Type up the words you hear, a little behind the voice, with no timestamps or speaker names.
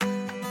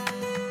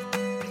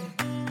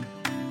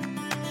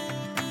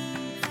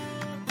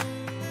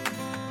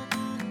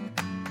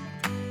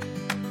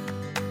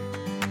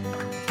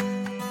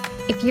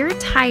If you're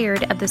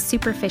tired of the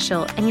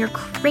superficial and you're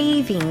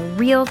craving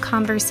real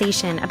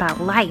conversation about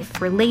life,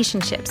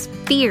 relationships,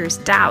 fears,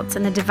 doubts,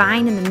 and the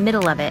divine in the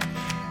middle of it,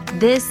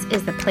 this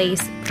is the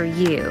place for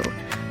you.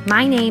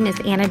 My name is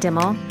Anna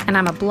Dimmel, and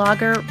I'm a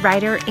blogger,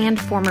 writer, and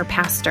former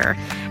pastor.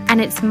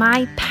 And it's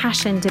my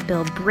passion to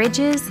build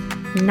bridges,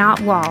 not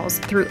walls,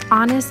 through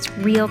honest,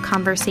 real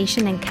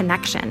conversation and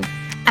connection.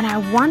 And I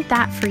want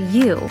that for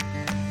you.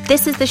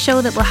 This is the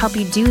show that will help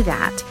you do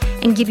that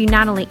and give you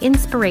not only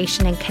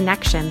inspiration and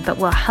connection, but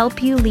will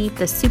help you leave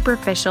the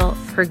superficial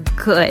for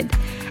good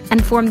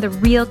and form the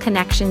real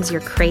connections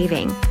you're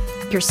craving.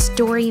 Your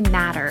story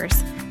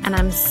matters, and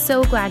I'm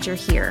so glad you're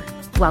here.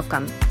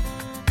 Welcome.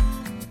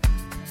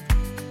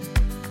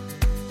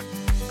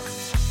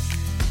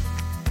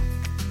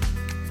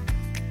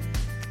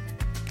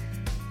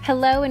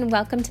 Hello and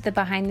welcome to the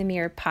Behind the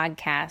Mirror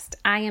podcast.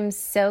 I am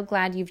so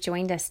glad you've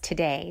joined us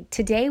today.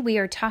 Today we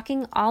are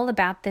talking all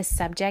about this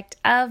subject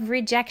of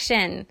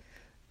rejection.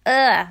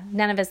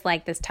 None of us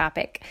like this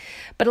topic,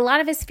 but a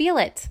lot of us feel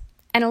it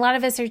and a lot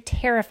of us are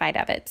terrified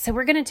of it. So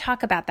we're going to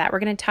talk about that. We're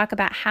going to talk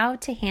about how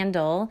to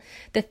handle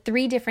the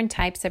 3 different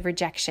types of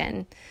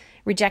rejection.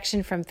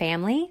 Rejection from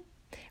family,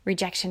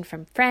 rejection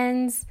from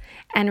friends,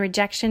 and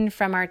rejection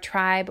from our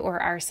tribe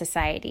or our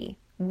society.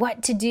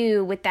 What to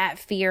do with that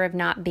fear of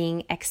not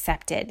being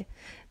accepted.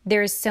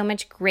 There is so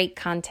much great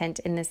content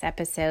in this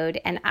episode,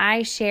 and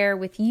I share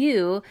with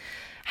you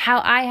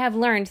how I have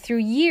learned through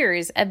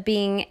years of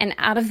being an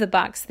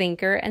out-of-the-box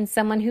thinker and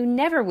someone who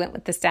never went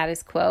with the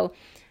status quo,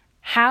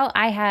 how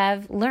I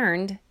have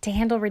learned to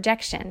handle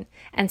rejection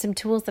and some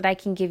tools that I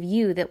can give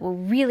you that will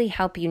really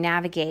help you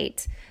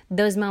navigate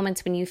those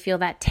moments when you feel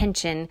that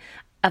tension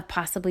of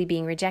possibly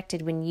being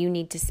rejected when you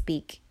need to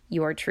speak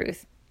your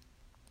truth.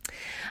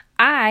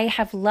 I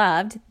have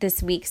loved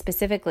this week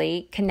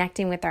specifically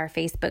connecting with our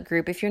Facebook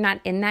group. If you're not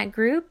in that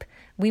group,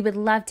 we would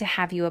love to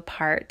have you a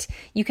part.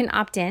 You can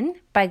opt in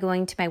by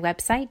going to my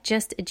website,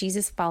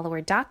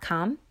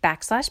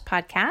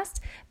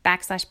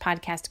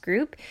 justajesusfollower.com/podcast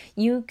group.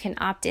 You can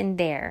opt in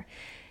there.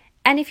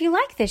 And if you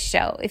like this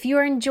show, if you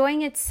are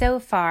enjoying it so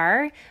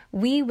far,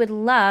 we would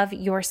love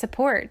your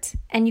support.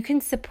 And you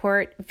can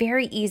support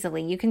very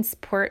easily. You can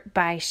support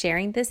by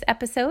sharing this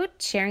episode,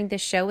 sharing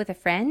this show with a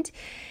friend.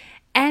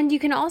 And you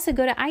can also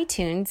go to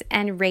iTunes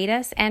and rate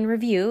us and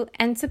review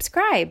and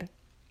subscribe.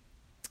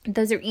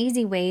 Those are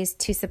easy ways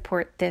to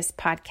support this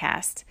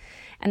podcast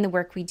and the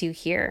work we do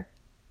here.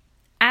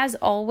 As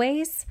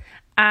always,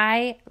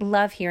 I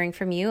love hearing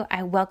from you.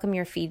 I welcome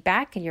your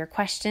feedback and your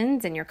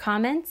questions and your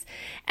comments.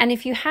 And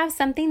if you have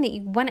something that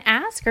you want to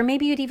ask, or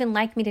maybe you'd even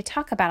like me to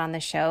talk about on the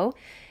show,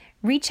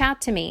 reach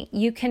out to me.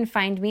 You can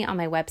find me on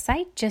my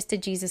website,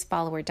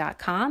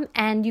 justajesusfollower.com,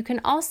 and you can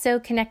also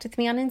connect with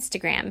me on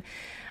Instagram.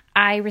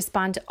 I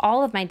respond to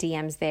all of my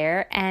DMs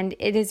there, and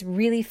it is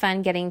really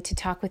fun getting to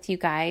talk with you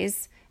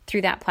guys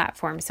through that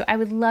platform. So I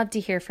would love to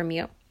hear from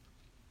you.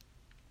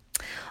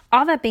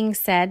 All that being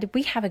said,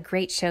 we have a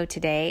great show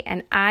today,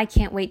 and I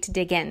can't wait to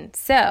dig in.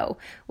 So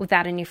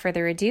without any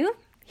further ado,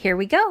 here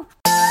we go.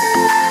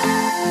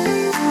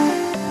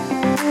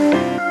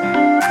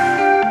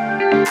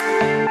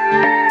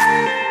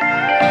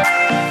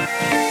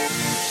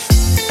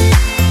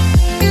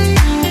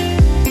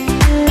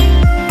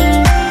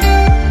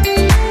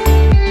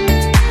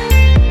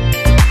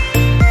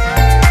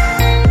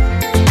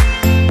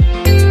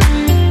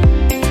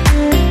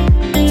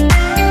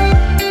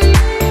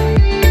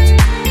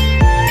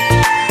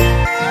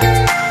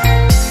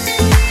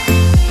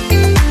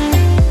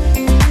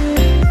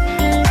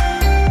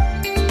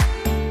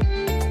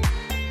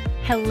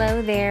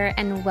 Hello there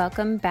and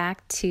welcome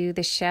back to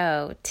the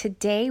show.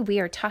 Today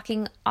we are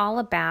talking all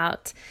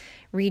about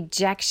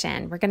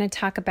rejection. We're going to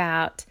talk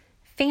about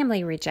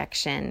family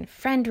rejection,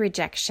 friend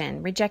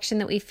rejection, rejection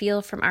that we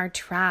feel from our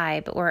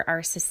tribe or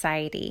our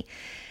society.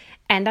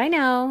 And I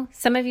know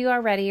some of you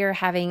already are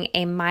having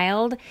a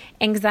mild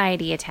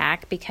anxiety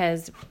attack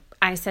because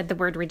I said the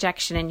word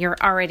rejection and you're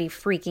already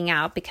freaking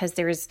out because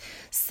there's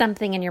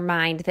something in your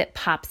mind that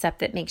pops up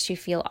that makes you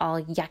feel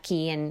all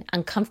yucky and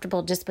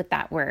uncomfortable just with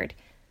that word.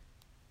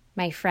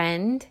 My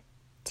friend,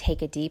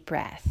 take a deep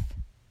breath.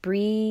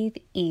 Breathe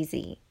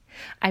easy.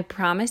 I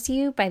promise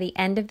you by the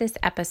end of this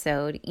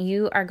episode,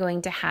 you are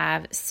going to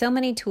have so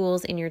many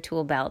tools in your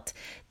tool belt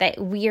that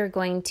we are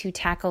going to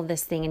tackle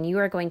this thing and you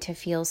are going to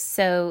feel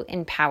so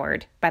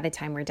empowered by the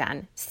time we're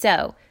done.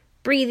 So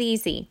breathe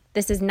easy.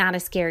 This is not a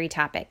scary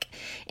topic.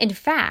 In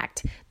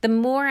fact, the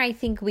more I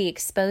think we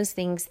expose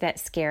things that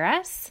scare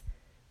us,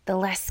 the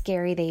less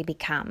scary they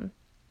become.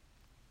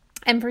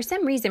 And for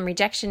some reason,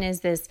 rejection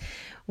is this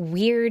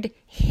weird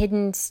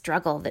hidden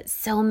struggle that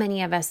so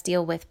many of us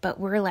deal with, but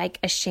we're like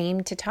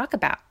ashamed to talk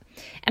about.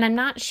 And I'm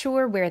not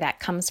sure where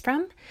that comes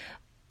from,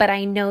 but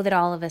I know that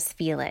all of us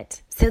feel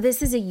it. So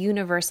this is a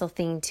universal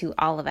thing to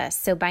all of us.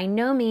 So by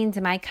no means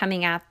am I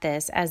coming at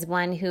this as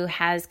one who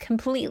has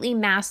completely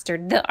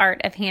mastered the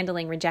art of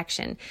handling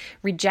rejection.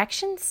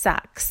 Rejection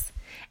sucks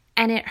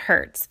and it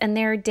hurts. And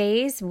there are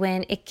days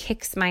when it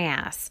kicks my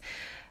ass.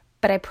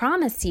 But I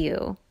promise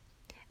you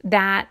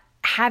that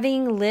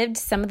having lived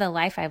some of the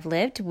life I've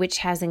lived, which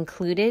has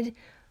included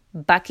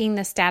bucking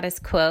the status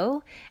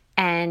quo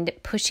and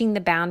pushing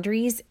the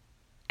boundaries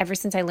ever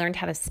since I learned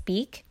how to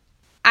speak,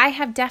 I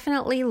have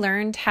definitely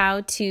learned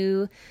how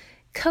to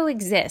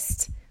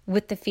coexist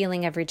with the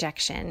feeling of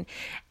rejection.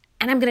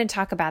 And I'm going to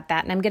talk about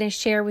that, and I'm going to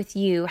share with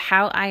you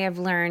how I have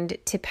learned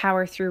to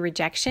power through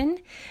rejection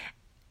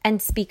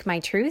and speak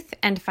my truth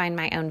and find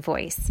my own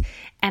voice.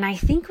 And I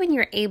think when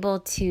you're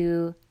able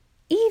to,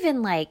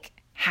 even like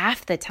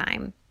half the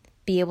time,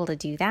 be able to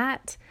do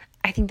that,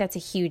 I think that's a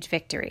huge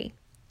victory.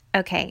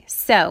 Okay,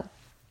 so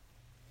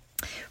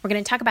we're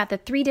going to talk about the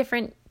 3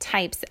 different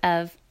types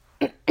of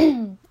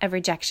of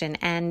rejection.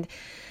 And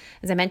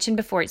as I mentioned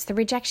before, it's the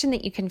rejection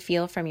that you can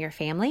feel from your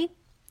family.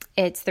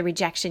 It's the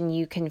rejection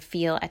you can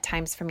feel at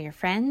times from your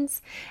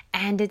friends,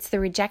 and it's the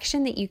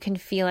rejection that you can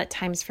feel at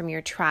times from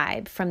your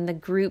tribe, from the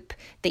group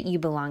that you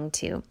belong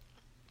to.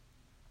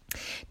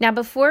 Now,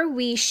 before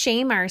we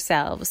shame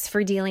ourselves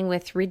for dealing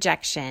with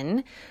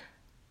rejection,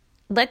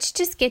 let's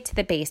just get to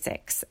the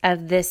basics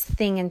of this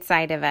thing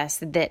inside of us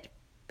that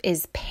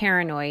is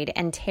paranoid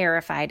and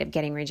terrified of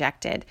getting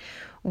rejected.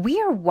 We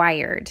are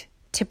wired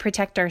to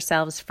protect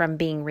ourselves from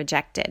being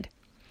rejected.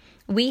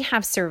 We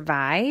have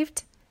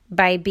survived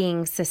by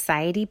being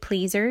society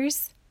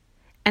pleasers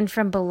and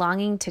from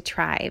belonging to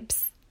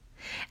tribes.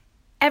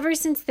 Ever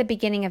since the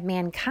beginning of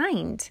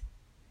mankind,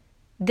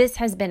 this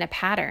has been a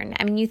pattern.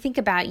 I mean, you think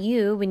about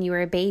you when you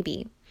were a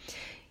baby.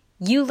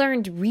 You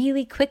learned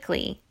really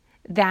quickly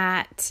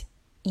that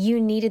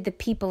you needed the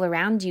people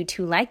around you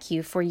to like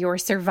you for your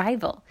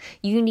survival.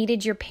 You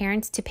needed your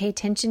parents to pay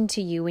attention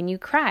to you when you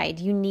cried.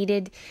 You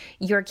needed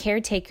your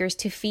caretakers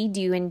to feed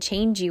you and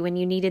change you when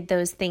you needed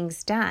those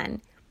things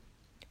done.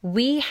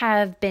 We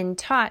have been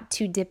taught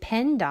to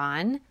depend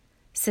on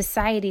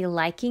society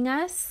liking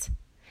us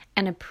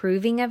and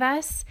approving of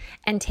us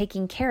and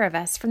taking care of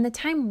us from the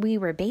time we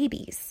were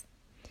babies.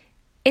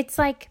 It's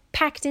like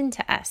packed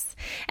into us.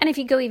 And if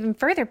you go even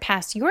further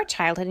past your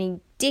childhood and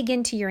you dig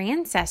into your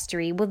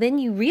ancestry, well, then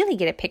you really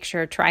get a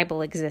picture of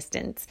tribal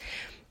existence.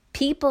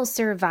 People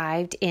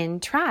survived in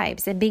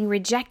tribes, and being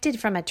rejected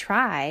from a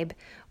tribe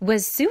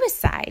was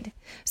suicide.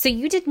 So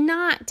you did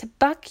not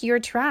buck your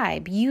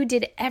tribe. You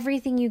did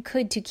everything you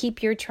could to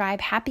keep your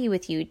tribe happy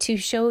with you, to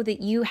show that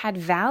you had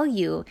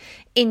value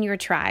in your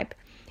tribe.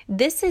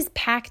 This is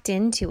packed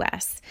into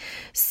us.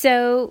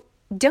 So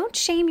don't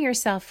shame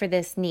yourself for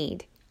this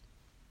need.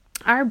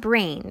 Our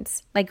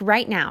brains, like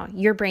right now,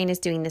 your brain is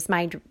doing this,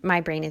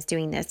 my brain is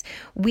doing this.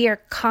 We are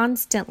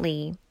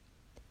constantly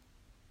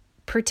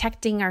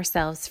protecting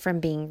ourselves from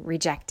being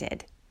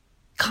rejected.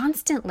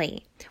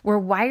 Constantly. We're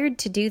wired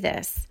to do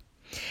this.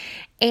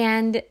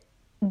 And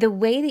the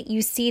way that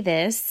you see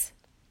this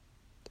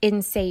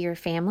in, say, your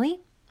family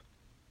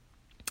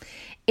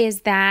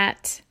is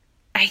that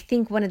I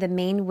think one of the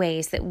main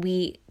ways that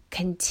we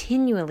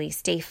continually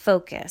stay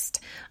focused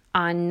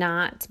on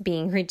not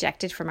being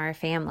rejected from our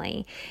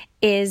family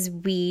is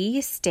we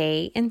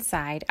stay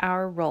inside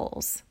our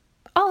roles.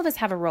 All of us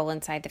have a role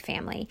inside the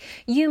family.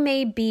 You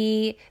may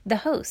be the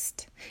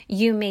host.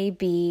 You may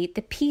be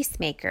the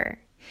peacemaker.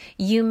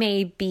 You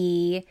may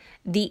be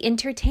the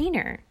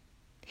entertainer.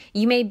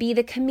 You may be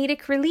the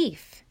comedic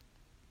relief.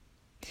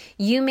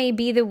 You may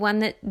be the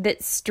one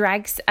that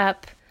strikes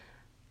up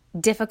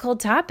difficult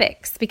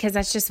topics because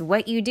that's just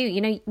what you do. You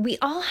know, we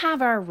all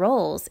have our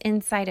roles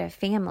inside a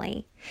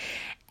family.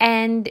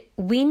 And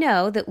we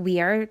know that we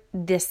are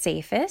the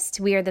safest,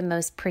 we are the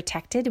most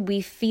protected,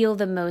 we feel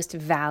the most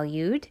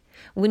valued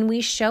when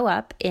we show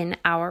up in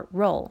our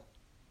role.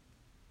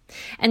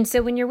 And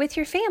so when you're with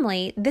your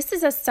family, this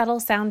is a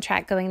subtle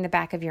soundtrack going in the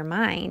back of your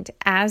mind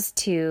as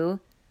to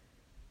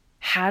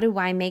how do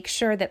I make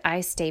sure that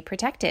I stay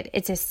protected?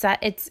 It's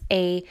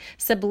a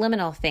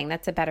subliminal thing,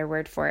 that's a better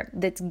word for it,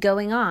 that's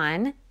going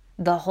on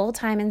the whole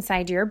time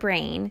inside your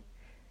brain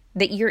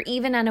that you're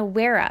even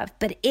unaware of,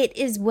 but it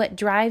is what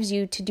drives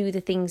you to do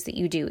the things that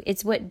you do.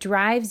 It's what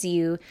drives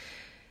you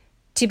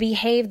to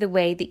behave the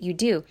way that you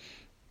do.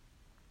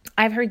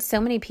 I've heard so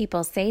many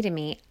people say to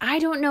me, I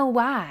don't know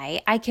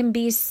why I can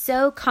be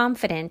so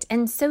confident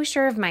and so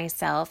sure of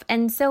myself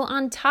and so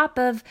on top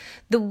of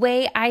the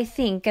way I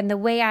think and the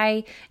way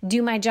I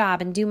do my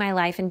job and do my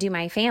life and do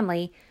my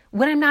family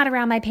when I'm not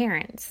around my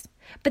parents.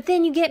 But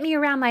then you get me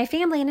around my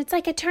family and it's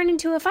like I turn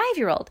into a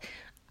 5-year-old.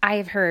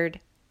 I've heard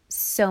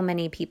so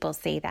many people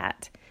say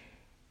that.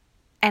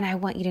 And I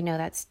want you to know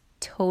that's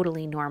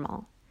totally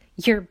normal.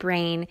 Your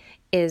brain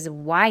is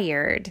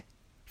wired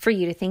for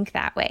you to think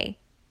that way.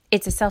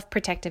 It's a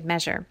self-protective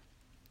measure.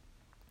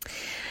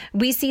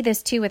 We see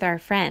this too with our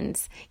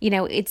friends. You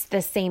know, it's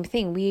the same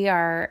thing. We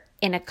are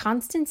in a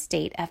constant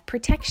state of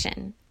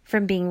protection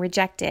from being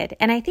rejected.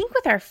 And I think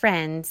with our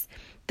friends,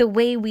 the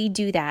way we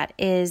do that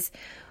is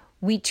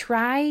we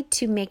try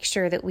to make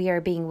sure that we are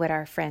being what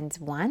our friends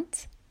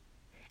want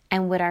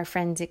and what our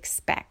friends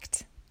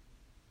expect.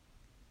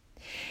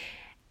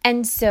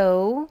 And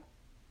so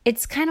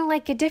it's kind of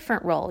like a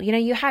different role. You know,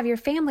 you have your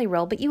family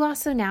role, but you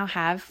also now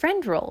have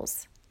friend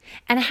roles.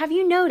 And have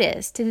you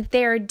noticed that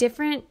there are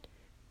different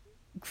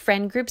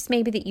friend groups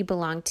maybe that you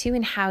belong to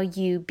and how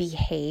you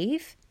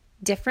behave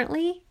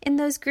differently in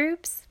those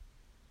groups,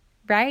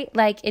 right?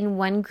 Like in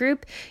one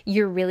group,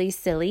 you're really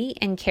silly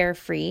and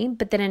carefree,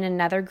 but then in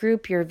another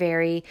group, you're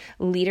very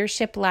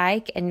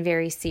leadership-like and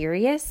very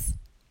serious.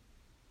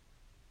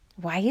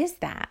 Why is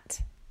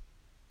that?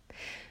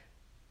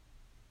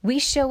 We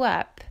show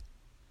up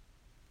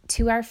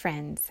to our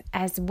friends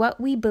as what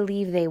we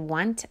believe they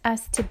want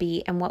us to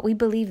be and what we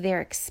believe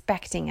they're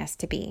expecting us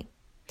to be.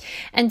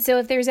 And so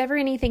if there's ever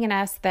anything in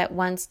us that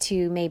wants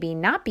to maybe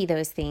not be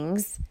those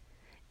things,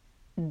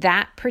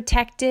 that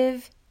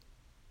protective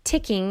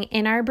ticking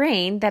in our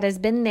brain that has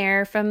been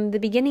there from the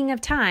beginning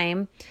of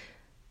time,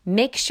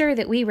 make sure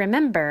that we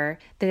remember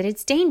that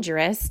it's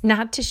dangerous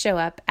not to show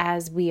up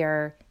as we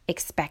are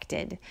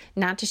expected,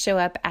 not to show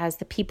up as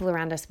the people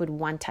around us would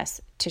want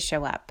us to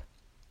show up.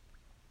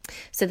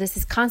 So this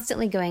is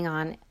constantly going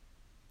on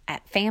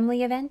at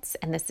family events,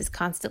 and this is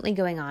constantly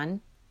going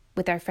on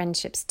with our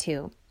friendships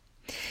too.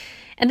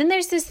 And then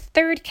there's this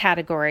third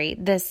category,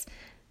 this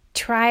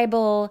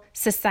tribal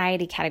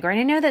society category.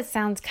 And I know that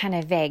sounds kind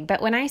of vague,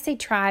 but when I say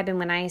tribe and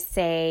when I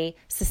say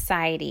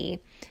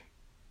society,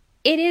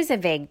 it is a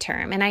vague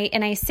term. And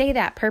I say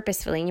that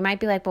purposefully. And you might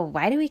be like, well,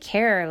 why do we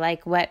care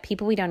like what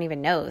people we don't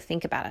even know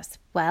think about us?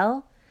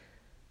 Well,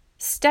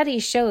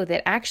 studies show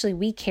that actually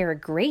we care a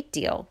great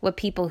deal what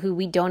people who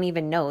we don't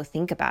even know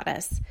think about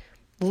us.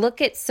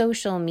 Look at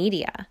social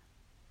media.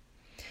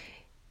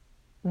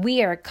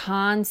 We are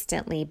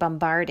constantly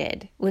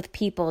bombarded with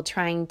people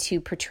trying to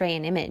portray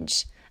an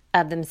image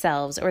of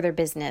themselves or their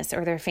business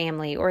or their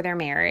family or their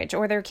marriage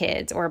or their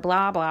kids or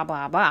blah, blah,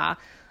 blah, blah,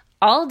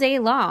 all day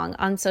long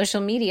on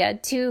social media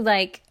to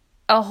like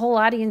a whole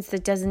audience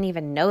that doesn't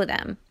even know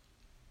them.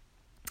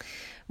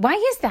 Why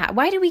is that?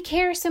 Why do we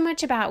care so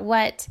much about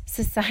what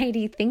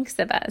society thinks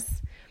of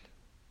us?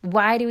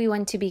 Why do we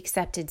want to be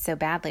accepted so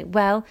badly?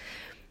 Well,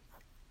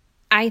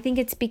 I think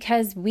it's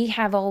because we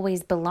have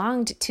always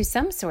belonged to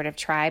some sort of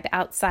tribe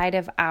outside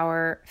of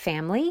our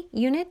family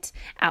unit,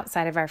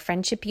 outside of our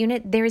friendship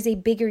unit. There is a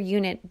bigger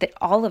unit that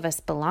all of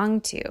us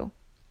belong to.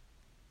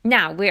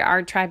 Now,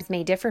 our tribes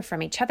may differ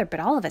from each other,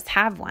 but all of us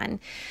have one.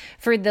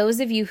 For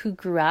those of you who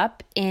grew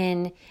up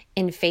in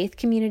faith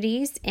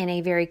communities, in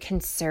a very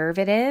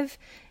conservative,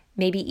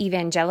 maybe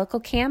evangelical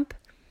camp,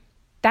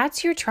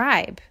 that's your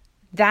tribe.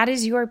 That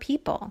is your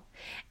people.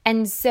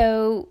 And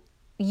so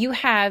you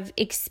have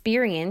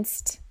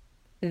experienced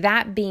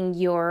that being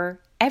your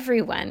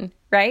everyone,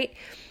 right?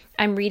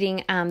 I'm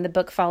reading the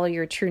book Follow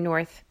Your True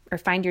North or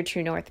Find Your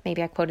True North.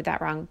 Maybe I quoted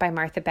that wrong, by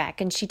Martha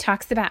Beck. And she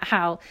talks about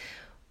how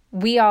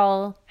we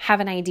all have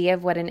an idea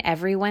of what an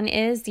everyone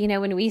is. You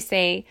know, when we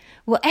say,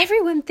 well,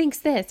 everyone thinks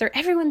this or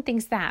everyone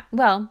thinks that.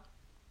 Well,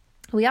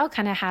 we all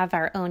kind of have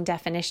our own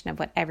definition of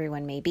what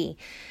everyone may be.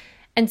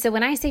 And so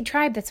when I say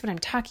tribe, that's what I'm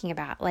talking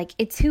about. Like,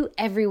 it's who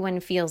everyone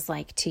feels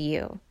like to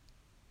you.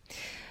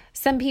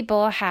 Some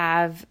people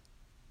have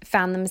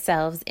found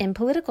themselves in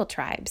political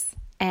tribes,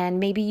 and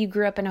maybe you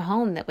grew up in a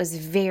home that was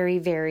very,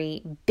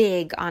 very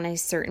big on a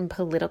certain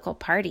political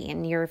party,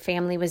 and your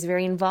family was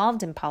very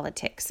involved in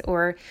politics,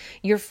 or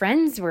your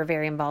friends were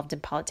very involved in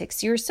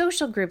politics. Your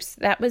social groups,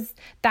 that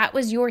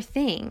was your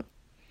thing.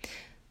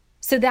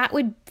 So that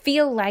would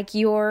feel like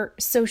your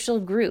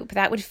social group.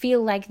 That would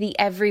feel like the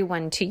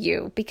everyone to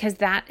you, because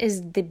that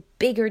is the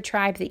bigger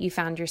tribe that you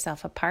found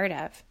yourself a part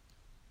of.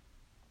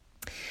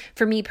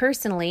 For me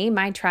personally,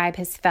 my tribe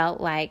has felt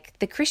like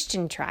the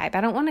Christian tribe.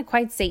 I don't want to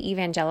quite say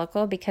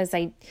evangelical because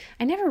I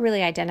never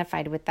really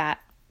identified with that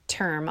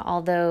term,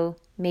 although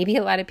maybe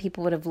a lot of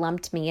people would have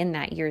lumped me in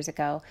that years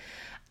ago.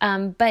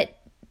 But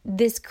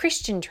this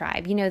Christian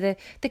tribe, you know,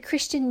 the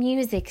Christian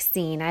music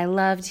scene. I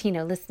loved, you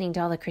know, listening to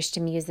all the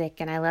Christian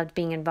music, and I loved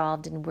being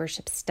involved in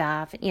worship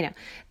stuff. You know,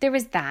 there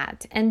was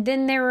that. And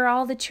then there were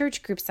all the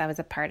church groups I was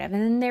a part of.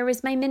 And then there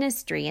was my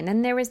ministry. And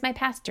then there was my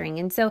pastoring.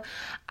 And so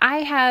I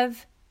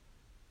have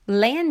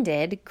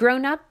landed,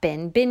 grown up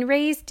in, been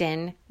raised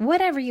in,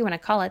 whatever you want to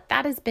call it,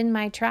 that has been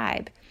my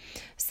tribe.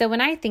 So when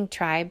I think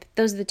tribe,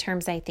 those are the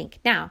terms I think.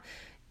 Now,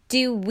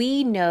 do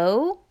we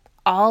know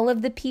all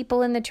of the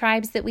people in the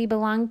tribes that we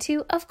belong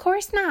to? Of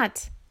course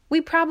not.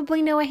 We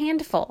probably know a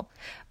handful.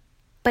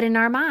 But in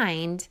our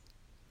mind,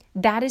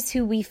 that is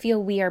who we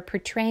feel we are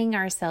portraying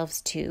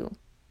ourselves to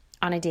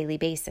on a daily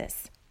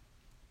basis.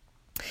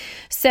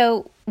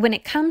 So when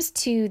it comes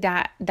to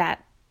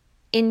that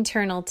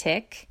internal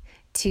tick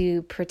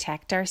to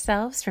protect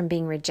ourselves from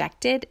being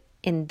rejected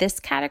in this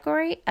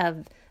category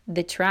of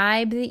the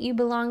tribe that you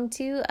belong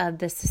to, of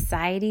the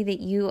society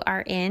that you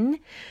are in,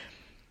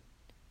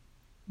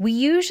 we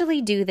usually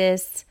do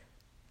this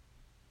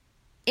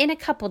in a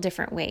couple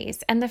different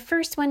ways. And the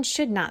first one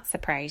should not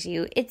surprise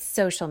you. It's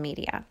social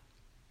media.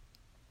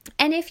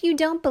 And if you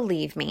don't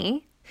believe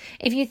me,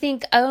 if you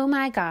think, oh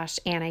my gosh,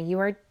 Anna, you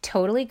are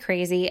totally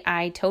crazy.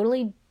 I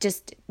totally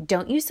just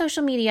don't use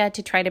social media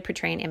to try to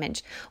portray an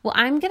image. Well,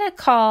 I'm going to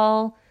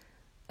call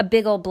a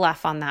big old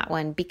bluff on that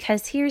one,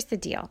 because here's the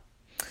deal.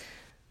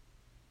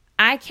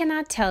 I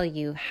cannot tell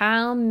you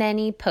how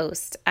many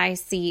posts I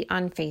see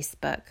on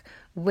Facebook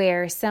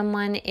where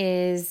someone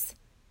is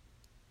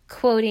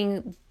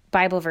quoting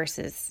Bible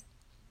verses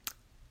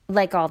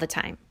like all the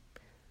time,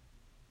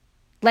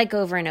 like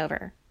over and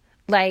over,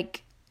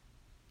 like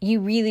you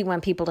really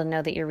want people to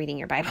know that you're reading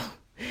your Bible.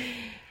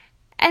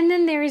 And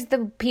then there's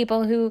the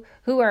people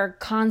who are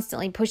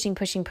constantly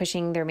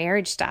pushing their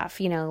marriage stuff,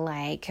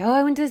 like, oh,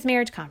 I went to this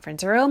marriage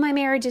conference, or oh, my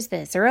marriage is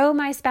this, or oh,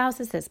 my spouse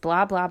is this,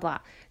 blah, blah, blah.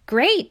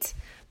 Great.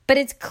 But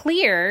it's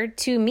clear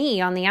to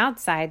me on the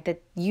outside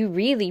that you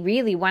really,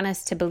 really want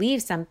us to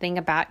believe something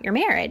about your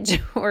marriage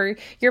or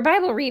your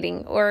Bible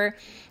reading or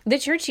the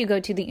church you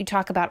go to that you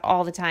talk about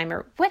all the time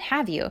or what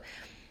have you.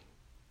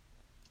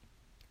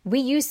 We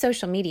use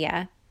social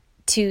media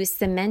to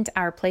cement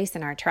our place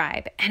in our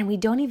tribe, and we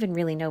don't even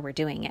really know we're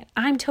doing it.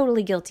 I'm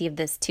totally guilty of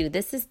this too.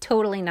 This is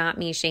totally not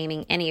me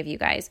shaming any of you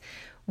guys.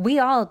 We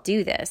all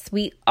do this.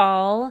 We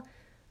all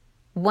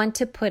want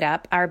to put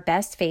up our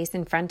best face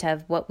in front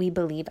of what we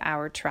believe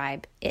our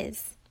tribe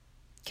is.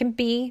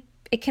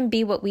 It can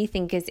be what we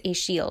think is a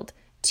shield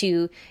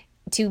to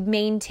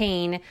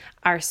maintain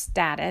our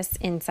status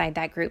inside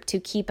that group, to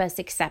keep us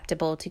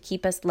acceptable, to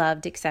keep us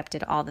loved,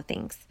 accepted, all the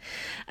things.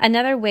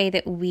 Another way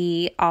that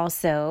we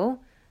also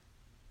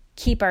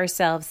keep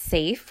ourselves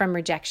safe from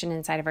rejection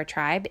inside of our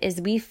tribe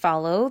is we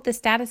follow the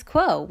status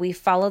quo. We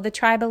follow the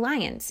tribe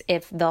alliance.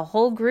 If the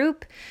whole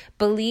group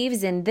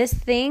believes in this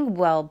thing,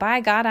 well, by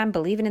God, I'm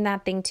believing in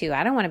that thing too.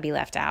 I don't want to be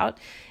left out.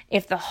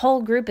 If the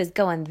whole group is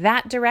going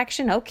that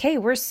direction, okay,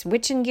 we're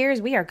switching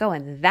gears. We are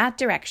going that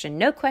direction.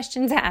 No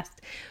questions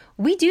asked.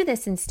 We do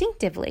this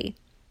instinctively.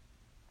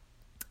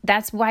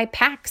 That's why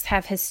packs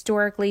have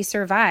historically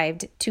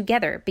survived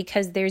together,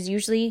 because there's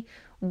usually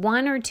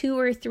one or two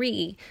or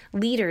three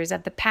leaders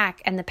of the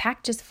pack, and the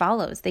pack just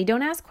follows. They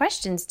don't ask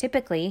questions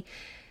typically.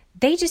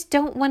 They just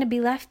don't want to be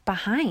left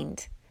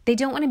behind. They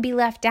don't want to be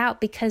left out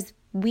because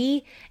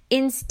we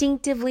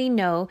instinctively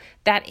know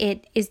that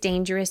it is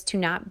dangerous to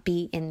not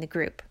be in the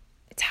group.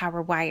 It's how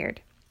we're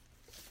wired.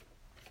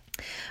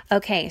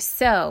 Okay,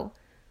 so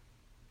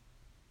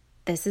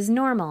this is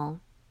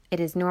normal. It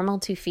is normal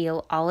to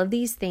feel all of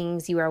these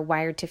things. You are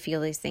wired to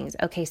feel these things.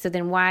 Okay, so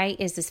then why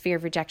is this fear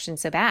of rejection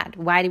so bad?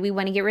 Why do we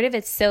want to get rid of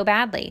it so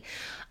badly?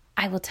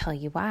 I will tell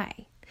you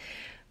why.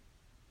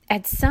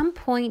 At some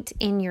point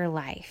in your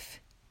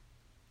life,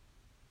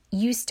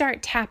 you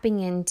start tapping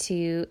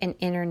into an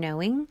inner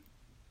knowing.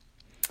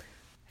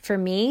 For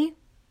me,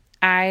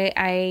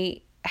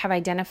 I have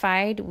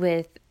identified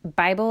with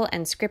Bible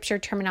and scripture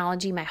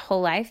terminology my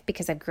whole life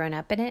because I've grown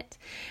up in it.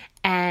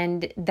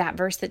 And that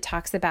verse that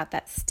talks about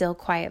that still,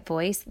 quiet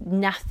voice,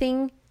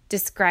 nothing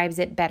describes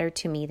it better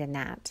to me than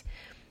that.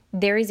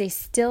 There is a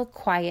still,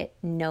 quiet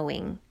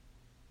knowing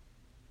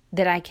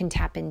that I can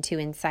tap into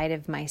inside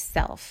of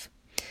myself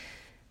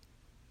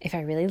if I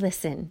really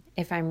listen,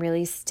 if I'm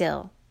really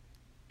still.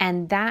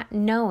 And that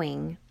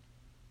knowing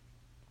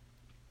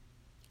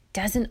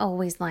doesn't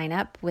always line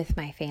up with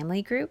my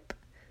family group,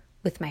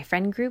 with my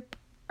friend group,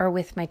 or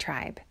with my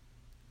tribe.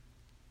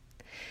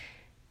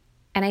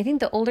 And I think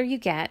the older you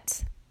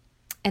get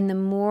and the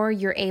more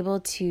you're able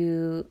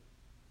to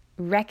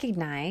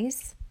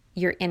recognize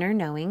your inner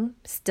knowing,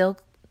 still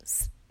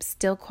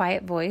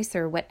quiet voice,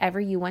 or whatever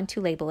you want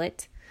to label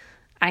it.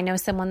 I know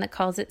someone that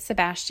calls it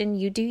Sebastian.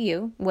 You do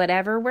you,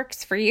 whatever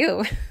works for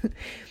you.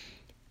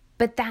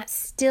 But that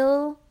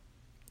still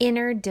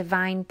inner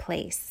divine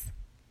place.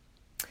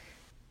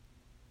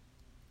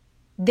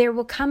 There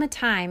will come a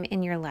time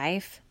in your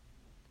life,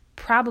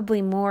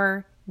 probably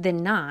more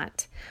than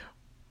not,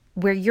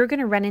 where you're going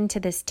to run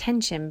into this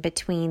tension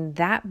between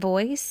that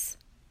voice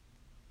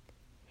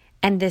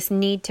and this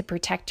need to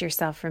protect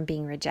yourself from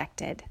being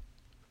rejected.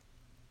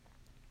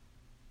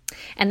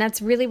 And that's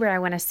really where I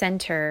want to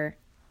center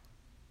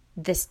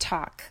this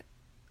talk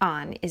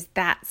on, is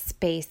that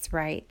space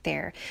right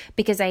there.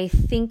 Because I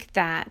think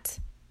that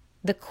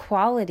the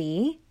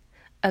quality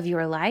of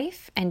your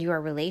life and your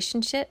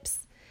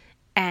relationships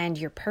and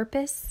your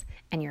purpose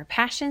and your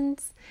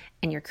passions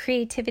and your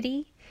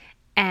creativity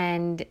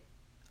and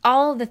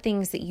all the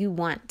things that you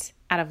want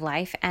out of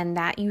life and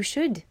that you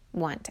should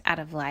want out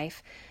of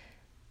life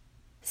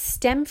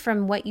stem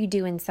from what you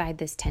do inside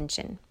this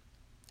tension.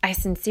 I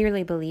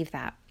sincerely believe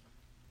that.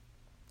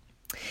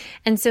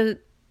 And so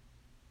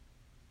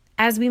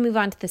as we move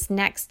on to this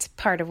next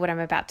part of what I'm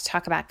about to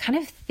talk about, kind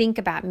of think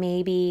about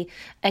maybe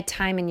a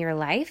time in your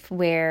life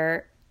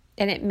where,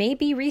 and it may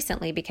be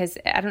recently, because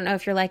I don't know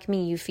if you're like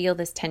me, you feel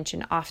this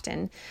tension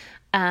often.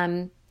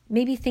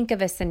 Maybe think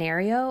of a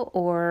scenario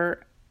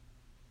or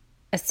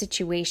a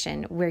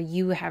situation where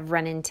you have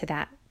run into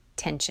that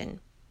tension.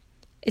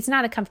 It's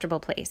not a comfortable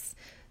place,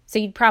 so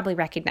you'd probably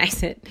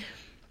recognize it.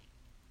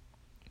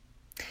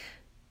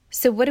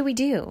 So what do we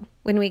do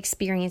when we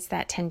experience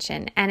that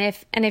tension? And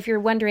if you're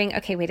wondering,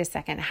 okay, wait a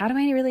second, how do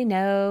I really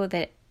know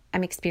that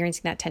I'm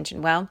experiencing that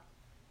tension? Well,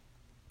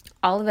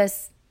 all of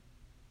us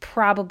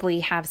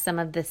probably have some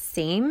of the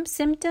same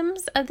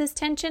symptoms of this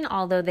tension,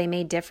 although they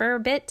may differ a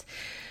bit.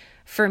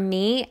 For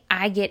me,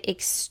 I get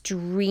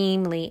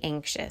extremely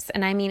anxious,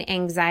 and I mean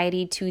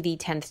anxiety to the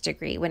 10th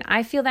degree. When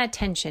I feel that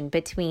tension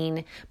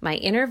between my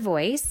inner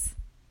voice,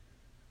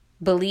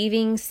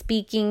 believing,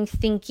 speaking,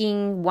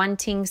 thinking,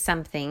 wanting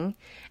something,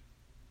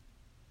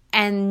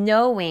 and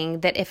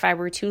knowing that if I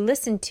were to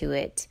listen to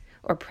it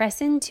or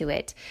press into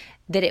it,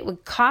 that it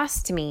would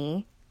cost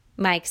me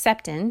my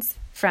acceptance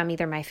from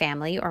either my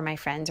family or my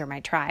friends or my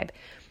tribe.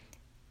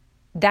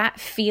 That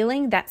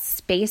feeling, that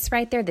space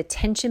right there, the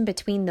tension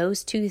between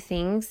those two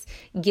things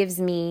gives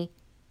me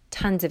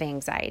tons of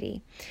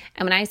anxiety.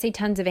 And when I say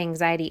tons of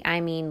anxiety, I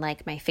mean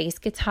like my face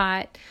gets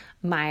hot,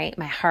 my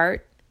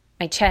heart,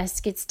 my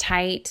chest gets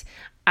tight.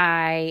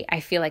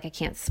 I feel like I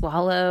can't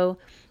swallow.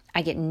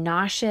 I get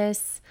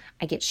nauseous.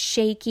 I get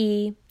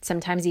shaky.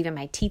 Sometimes even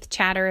my teeth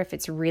chatter if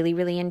it's really,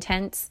 really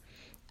intense.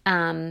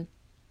 A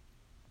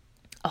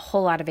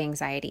whole lot of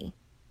anxiety.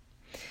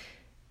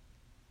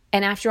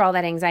 And after all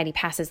that anxiety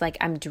passes, like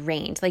I'm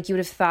drained. Like you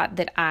would have thought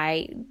that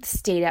I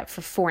stayed up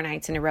for 4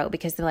 nights in a row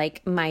because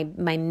like my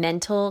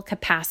mental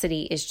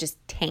capacity is just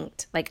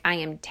tanked. Like I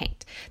am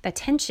tanked. That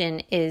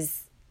tension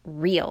is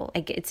real.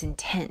 Like it's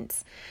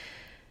intense.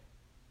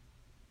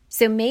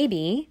 So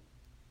maybe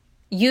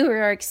you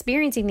are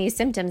experiencing these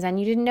symptoms and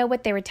you didn't know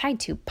what they were tied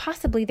to.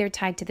 Possibly they're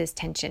tied to this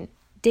tension.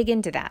 Dig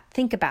into that.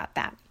 Think about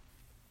that.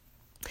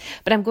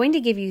 But I'm going to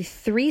give you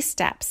 3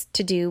 steps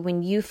to do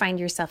when you find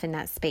yourself in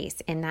that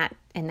space, in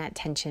that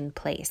tension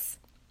place.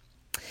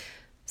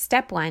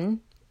 Step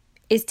 1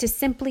 is to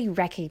simply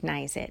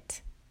recognize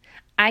it.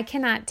 I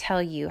cannot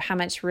tell you how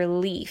much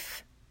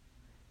relief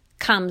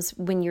comes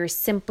when you're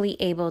simply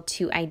able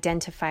to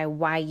identify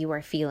why you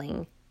are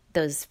feeling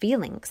those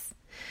feelings.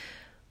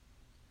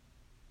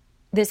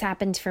 This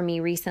happened for me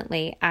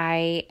recently.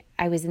 I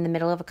was in the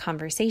middle of a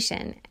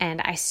conversation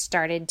and I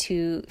started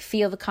to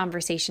feel the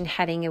conversation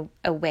heading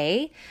a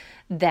way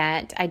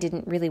that I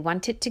didn't really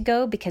want it to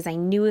go, because I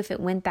knew if it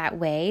went that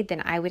way,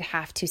 then I would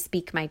have to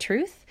speak my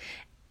truth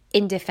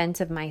in defense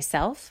of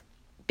myself,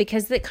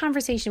 because the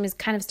conversation was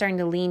kind of starting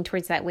to lean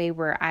towards that way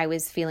where I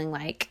was feeling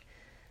like,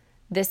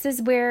 this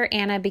is where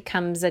Anna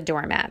becomes a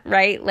doormat,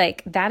 right?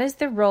 Like that is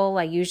the role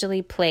I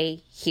usually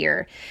play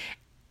here.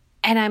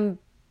 And I'm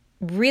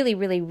really,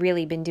 really,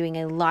 really been doing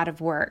a lot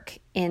of work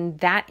in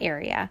that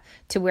area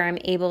to where I'm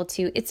able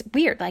to, it's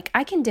weird. Like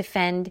I can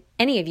defend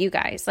any of you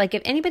guys. Like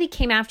if anybody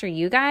came after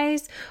you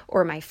guys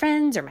or my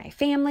friends or my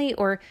family,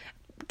 or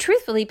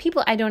truthfully,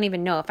 people I don't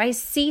even know, if I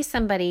see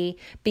somebody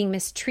being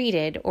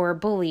mistreated or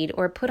bullied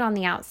or put on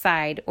the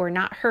outside or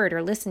not heard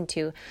or listened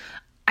to,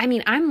 I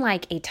mean, I'm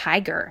like a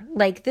tiger.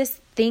 Like this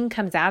thing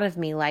comes out of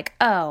me like,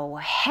 oh,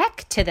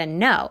 heck to the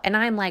no. And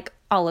I'm like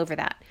all over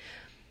that.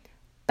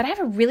 But I have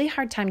a really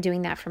hard time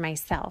doing that for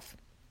myself.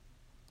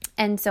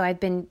 And so I've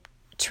been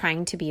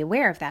trying to be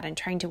aware of that and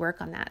trying to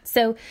work on that.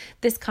 So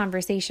this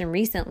conversation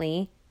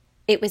recently,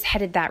 it was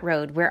headed that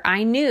road where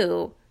I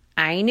knew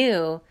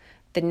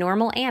the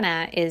normal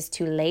Anna is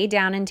to lay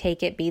down and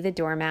take it, be the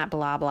doormat,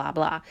 blah, blah,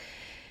 blah.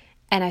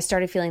 And I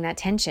started feeling that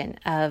tension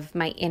of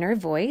my inner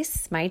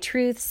voice, my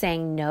truth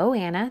saying, no,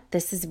 Anna,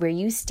 this is where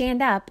you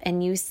stand up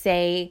and you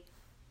say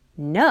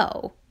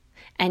no,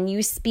 and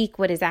you speak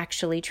what is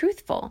actually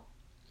truthful.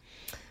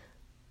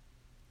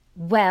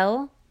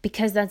 Well,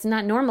 because that's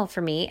not normal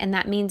for me, and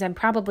that means I'm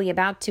probably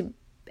about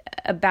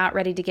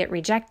ready to get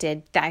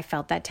rejected, that I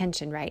felt that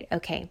tension, right?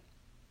 Okay.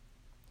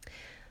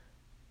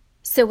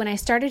 So when I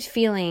started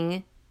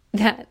feeling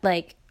that,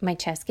 like my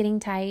chest getting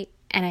tight,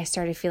 and I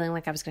started feeling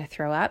like I was going to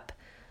throw up,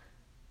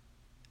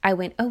 I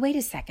went, oh, wait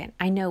a second.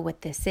 I know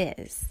what this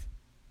is.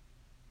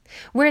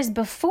 Whereas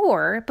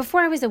before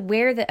I was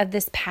aware of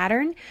this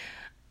pattern,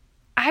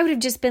 I would have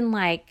just been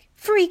like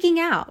freaking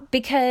out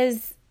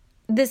because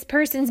this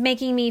person's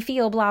making me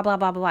feel blah, blah,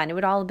 blah, blah, and it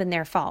would all have been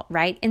their fault,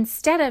 right?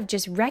 Instead of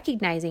just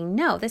recognizing,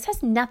 no, this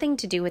has nothing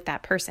to do with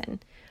that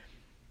person.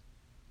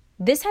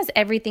 This has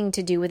everything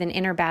to do with an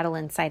inner battle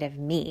inside of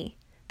me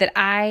that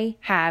I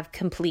have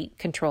complete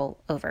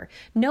control over.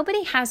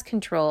 Nobody has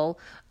control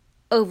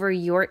over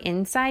your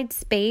inside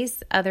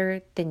space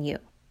other than you.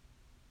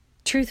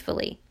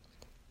 Truthfully,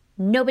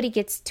 nobody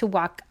gets to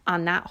walk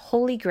on that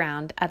holy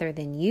ground other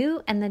than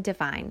you and the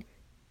divine.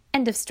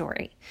 End of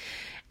story.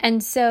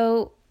 And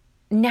so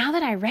now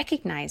that I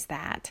recognize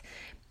that,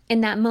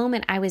 in that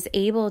moment, I was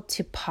able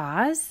to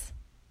pause.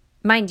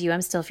 Mind you,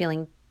 I'm still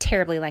feeling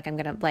terribly like I'm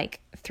going to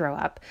throw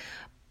up.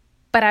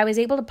 But I was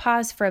able to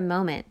pause for a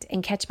moment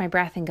and catch my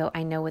breath and go,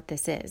 I know what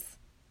this is.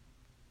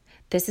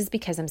 This is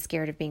because I'm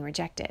scared of being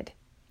rejected.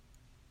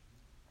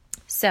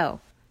 So,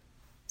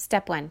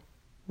 step 1,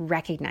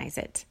 recognize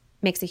it.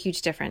 Makes a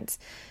huge difference.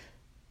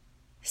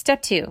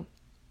 Step 2,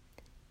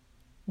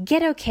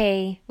 get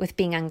okay with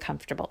being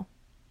uncomfortable.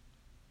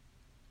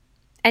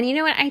 And you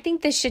know what? I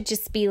think this should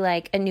just be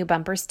like a new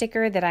bumper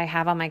sticker that I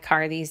have on my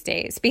car these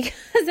days, because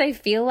I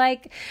feel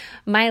like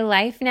my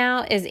life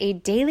now is a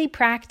daily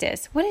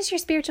practice. What is your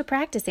spiritual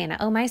practice, Anna?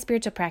 Oh, my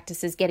spiritual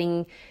practice is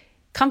getting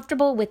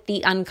comfortable with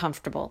the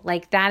uncomfortable.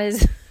 Like that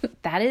is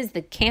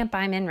the camp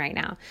I'm in right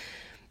now.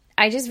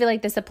 I just feel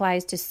like this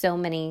applies to so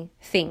many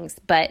things,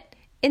 but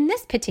in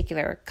this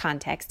particular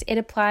context, it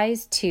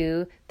applies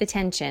to the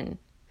tension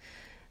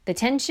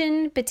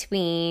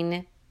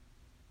between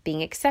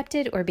being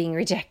accepted or being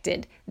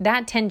rejected.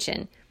 That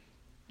tension.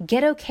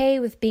 Get okay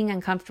with being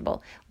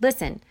uncomfortable.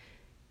 Listen,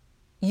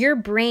 your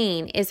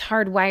brain is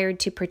hardwired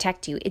to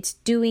protect you. It's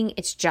doing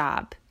its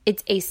job.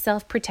 It's a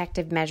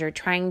self-protective measure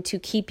trying to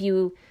keep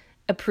you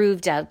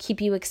approved of, keep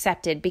you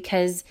accepted,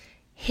 because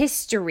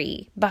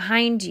history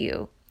behind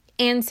you,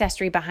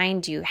 ancestry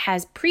behind you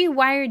has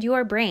pre-wired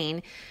your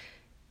brain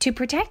to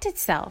protect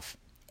itself.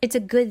 It's a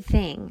good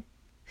thing.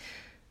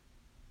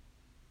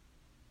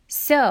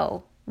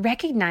 So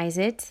recognize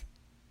it,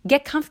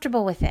 get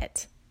comfortable with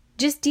it,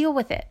 just deal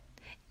with it.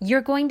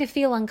 You're going to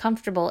feel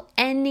uncomfortable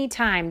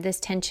anytime this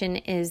tension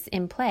is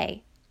in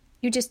play.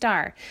 You just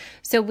are.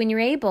 So when you're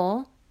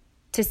able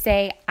to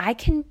say, I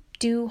can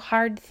do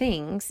hard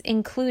things,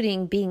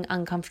 including being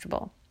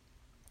uncomfortable.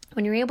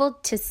 When you're able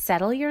to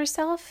settle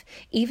yourself,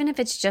 even if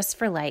it's just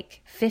for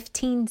like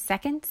 15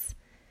 seconds,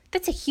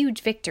 that's a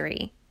huge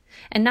victory.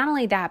 And not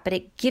only that, but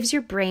it gives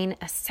your brain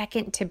a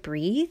second to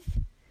breathe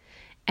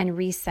and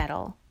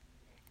resettle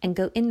and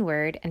go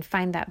inward and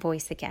find that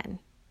voice again.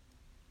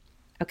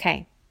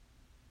 Okay.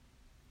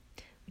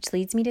 Which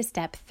leads me to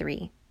step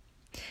 3.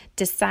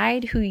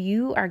 Decide who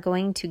you are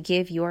going to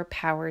give your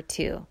power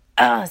to.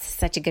 Oh, this is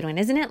such a good one,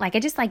 isn't it? Like, I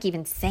just like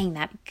even saying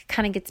that. It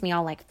kind of gets me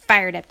all like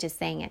fired up just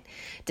saying it.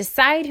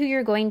 Decide who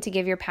you're going to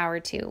give your power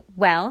to.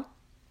 Well,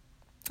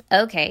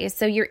 okay,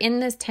 so you're in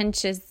this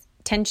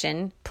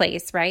tension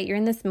place, right? You're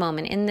in this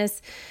moment, in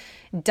this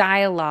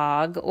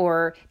dialogue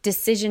or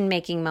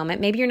decision-making moment.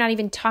 Maybe you're not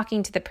even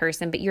talking to the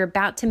person, but you're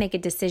about to make a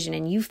decision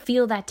and you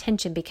feel that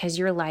tension because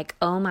you're like,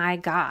 oh my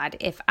God,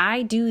 if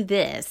I do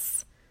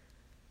this,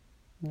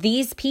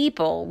 these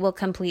people will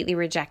completely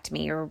reject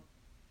me, or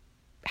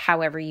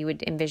however you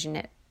would envision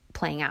it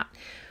playing out.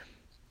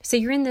 So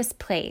you're in this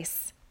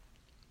place.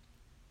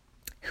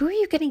 Who are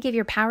you going to give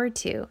your power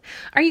to?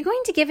 Are you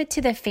going to give it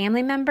to the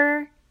family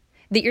member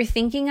that you're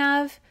thinking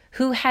of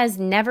who has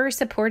never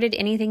supported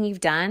anything you've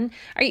done?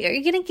 Are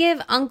you going to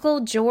give Uncle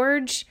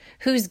George,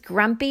 who's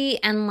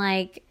grumpy and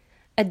like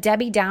a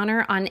Debbie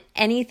Downer on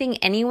anything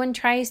anyone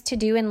tries to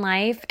do in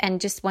life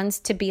and just wants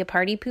to be a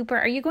party pooper?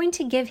 Are you going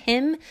to give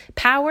him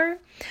power?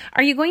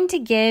 Are you going to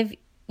give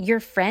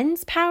your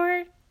friends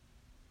power?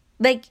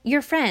 Like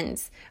your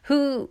friends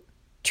who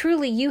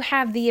truly you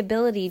have the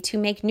ability to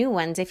make new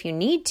ones if you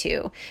need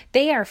to.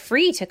 They are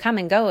free to come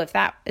and go if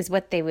that is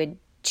what they would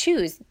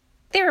choose.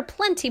 There are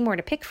plenty more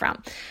to pick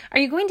from. Are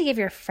you going to give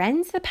your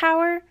friends the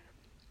power?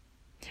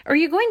 Or are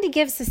you going to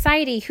give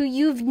society who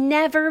you've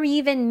never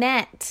even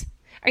met?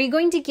 Are you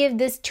going to give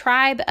this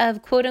tribe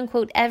of quote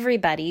unquote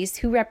everybody's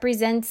who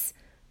represents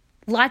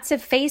lots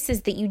of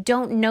faces that you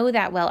don't know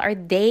that well? Are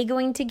they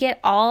going to get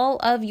all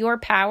of your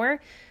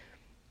power?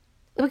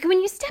 Look,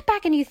 when you step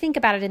back and you think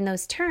about it in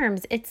those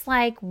terms, it's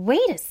like,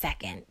 wait a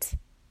second.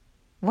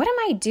 What am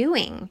I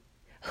doing?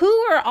 Who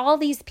are all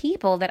these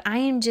people that I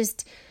am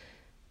just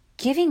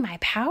giving my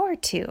power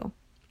to?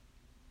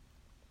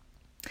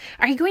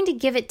 Are you going to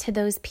give it to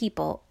those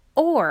people,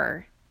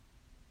 or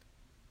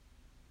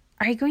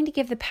are you going to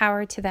give the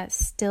power to that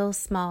still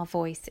small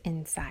voice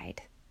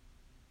inside?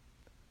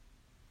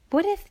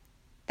 What if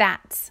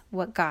that's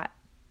what got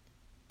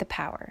the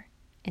power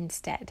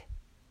instead?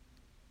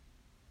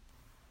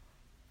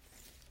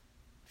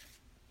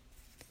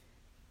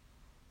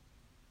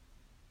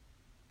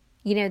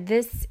 You know,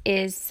 this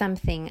is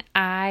something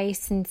I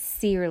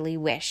sincerely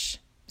wish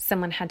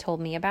someone had told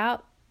me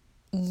about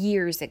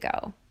years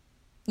ago.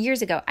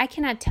 Years ago. I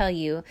cannot tell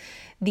you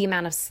the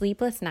amount of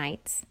sleepless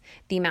nights,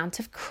 the amount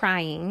of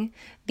crying,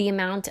 the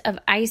amount of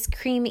ice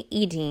cream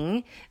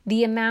eating,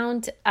 the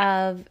amount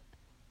of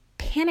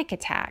panic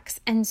attacks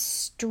and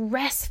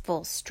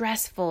stressful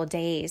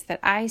days that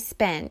I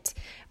spent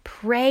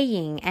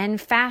praying and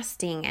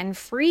fasting and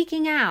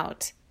freaking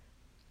out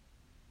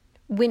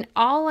when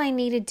all I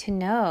needed to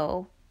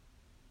know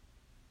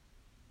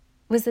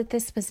was that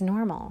this was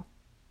normal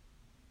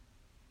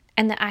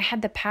and that I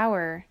had the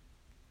power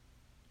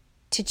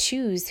to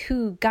choose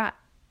who got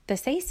the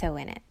say-so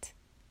in it.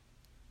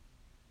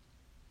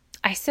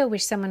 I so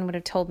wish someone would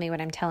have told me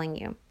what I'm telling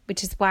you,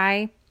 which is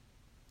why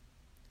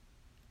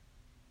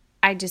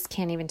I just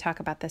can't even talk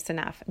about this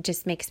enough. It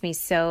just makes me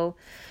so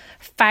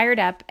fired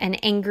up and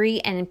angry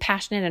and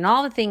passionate and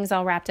all the things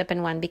all wrapped up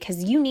in one,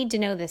 because you need to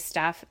know this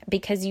stuff,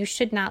 because you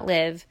should not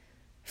live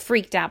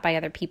freaked out by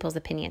other people's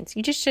opinions.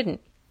 You just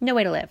shouldn't. No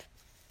way to live.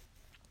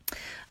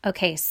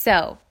 Okay,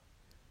 so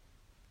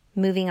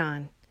moving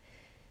on.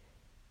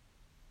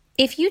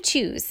 If you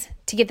choose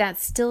to give that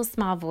still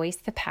small voice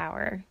the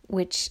power,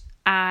 which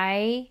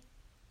I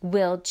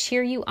will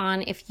cheer you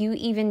on if you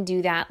even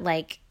do that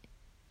like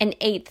an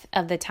eighth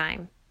of the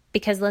time,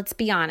 because let's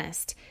be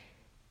honest,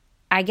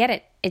 I get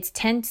it. It's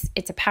tense.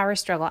 It's a power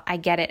struggle. I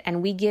get it.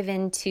 And we give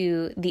in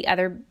to the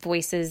other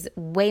voices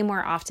way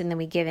more often than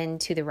we give in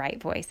to the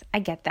right voice. I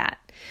get that.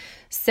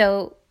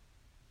 So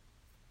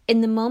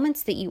in the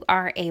moments that you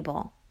are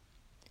able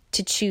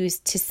to choose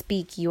to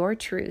speak your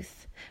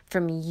truth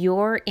from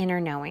your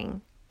inner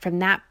knowing, from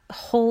that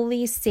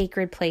holy,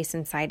 sacred place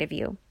inside of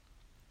you,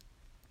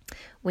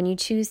 when you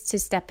choose to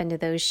step into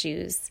those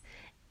shoes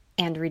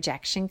and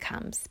rejection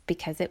comes,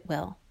 because it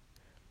will,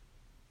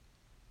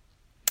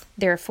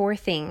 there are 4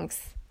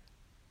 things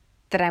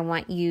that I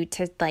want you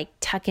to like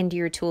tuck into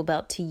your tool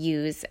belt to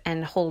use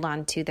and hold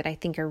on to that I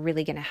think are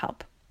really going to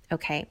help.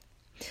 Okay.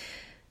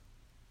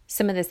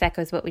 Some of this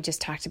echoes what we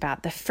just talked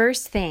about. The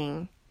first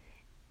thing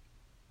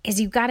is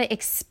you got to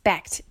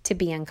expect to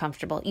be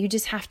uncomfortable. You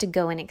just have to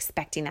go in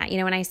expecting that.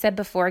 When I said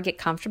before, get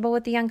comfortable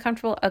with the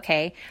uncomfortable,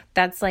 okay,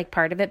 that's like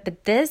part of it.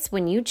 But this,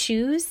 when you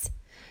choose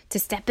to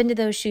step into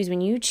those shoes,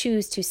 when you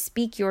choose to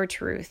speak your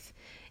truth,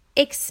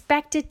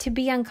 expect it to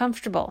be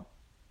uncomfortable.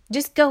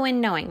 Just go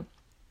in knowing.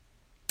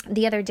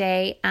 The other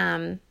day,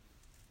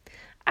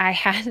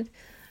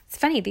 it's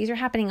funny, these are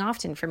happening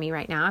often for me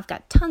right now. I've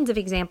got tons of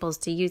examples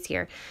to use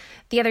here.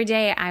 The other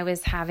day, I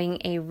was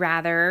having a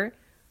rather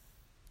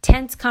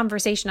tense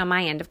conversation on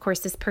my end. Of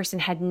course, this person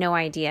had no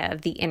idea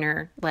of the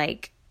inner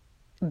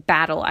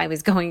battle I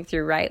was going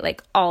through, right?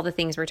 Like all the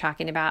things we're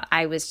talking about,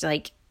 I was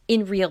like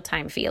in real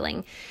time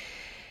feeling.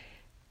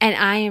 And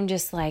I am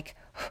just like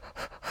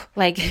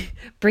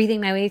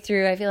breathing my way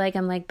through. I feel like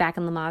I'm like back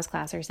in Lamaze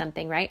class or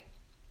something, right?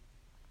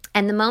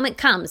 And the moment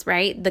comes,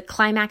 right? The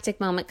climactic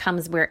moment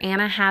comes where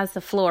Anna has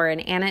the floor and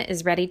Anna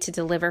is ready to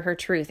deliver her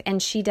truth.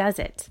 And she does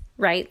it,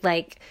 right?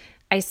 Like,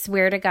 I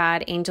swear to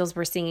God, angels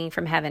were singing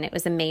from heaven. It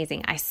was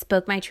amazing. I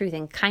spoke my truth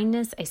in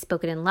kindness. I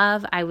spoke it in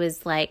love. I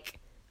was like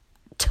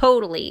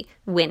totally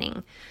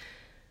winning.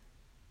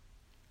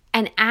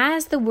 And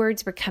as the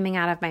words were coming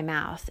out of my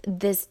mouth,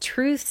 this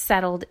truth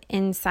settled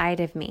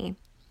inside of me.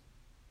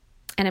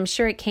 And I'm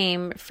sure it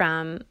came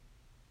from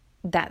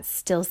that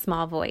still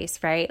small voice,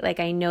 right? Like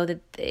I know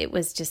that it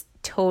was just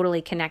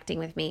totally connecting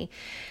with me.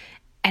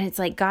 And it's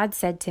like God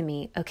said to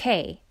me,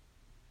 okay,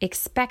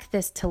 expect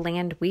this to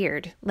land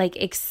weird. Like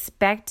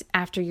expect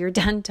after you're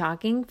done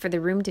talking for the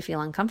room to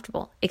feel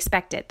uncomfortable.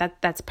 Expect it.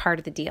 That's part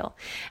of the deal.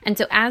 And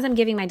so as I'm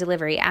giving my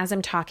delivery, as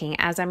I'm talking,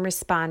 as I'm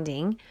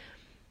responding,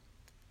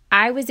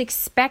 I was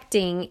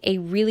expecting a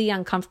really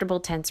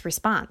uncomfortable, tense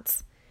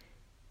response.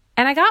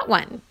 And I got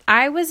one.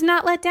 I was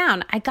not let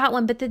down. I got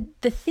one. But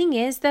the thing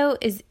is, though,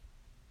 is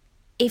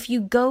if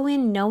you go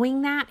in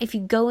knowing that, if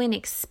you go in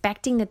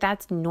expecting that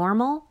that's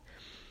normal,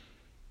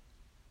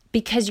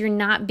 because you're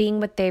not being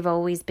what they've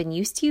always been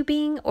used to you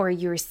being, or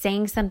you're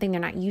saying something they're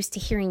not used to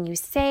hearing you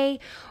say,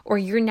 or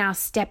you're now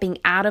stepping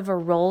out of a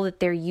role that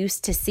they're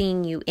used to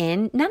seeing you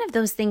in. None of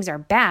those things are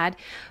bad,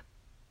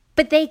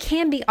 but they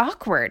can be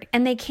awkward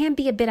and they can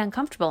be a bit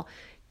uncomfortable.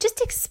 Just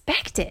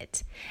expect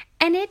it.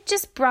 And it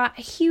just brought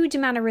a huge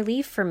amount of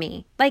relief for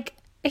me, like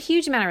a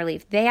huge amount of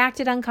relief. They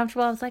acted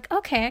uncomfortable. I was like,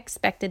 okay, I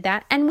expected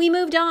that. And we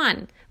moved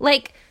on.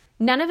 Like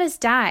none of us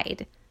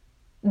died.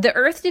 The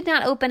earth did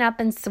not open up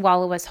and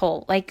swallow us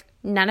whole. Like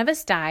none of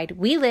us died.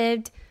 We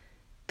lived.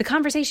 The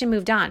conversation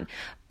moved on.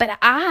 But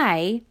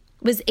I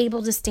was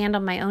able to stand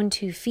on my own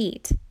 2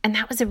 feet. And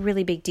that was a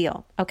really big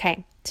deal.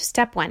 Okay, so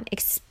step 1,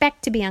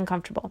 expect to be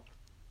uncomfortable.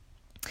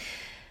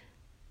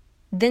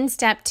 Then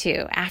step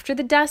 2, after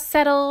the dust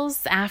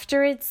settles,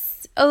 after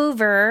it's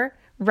over,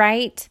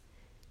 right?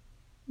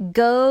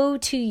 Go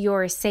to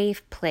your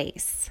safe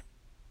place.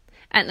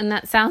 And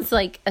that sounds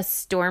like a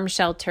storm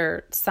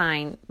shelter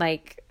sign.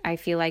 Like, I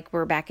feel like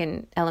we're back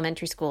in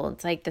elementary school.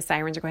 It's like the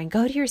sirens are going,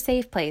 go to your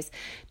safe place.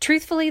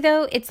 Truthfully,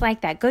 though, it's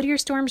like that. Go to your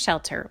storm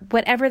shelter,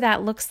 whatever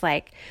that looks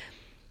like.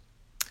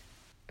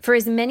 For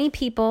as many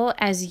people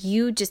as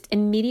you just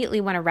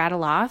immediately want to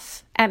rattle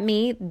off at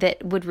me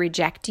that would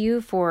reject you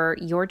for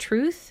your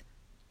truth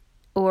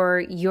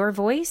or your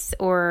voice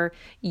or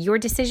your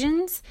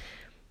decisions,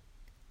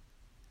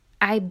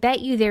 I bet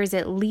you there's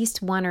at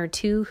least 1 or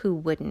 2 who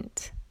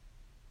wouldn't.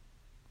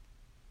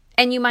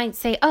 And you might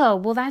say, oh,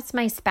 well, that's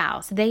my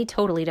spouse. They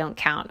totally don't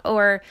count.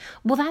 Or,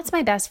 well, that's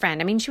my best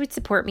friend. I mean, she would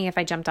support me if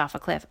I jumped off a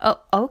cliff.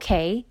 Oh,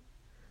 okay.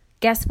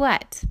 Guess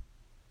what?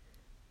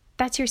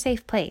 That's your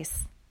safe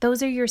place.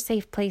 Those are your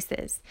safe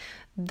places.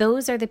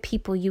 Those are the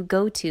people you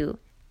go to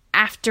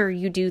after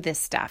you do this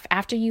stuff.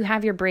 After you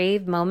have your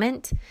brave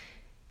moment,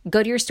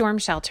 go to your storm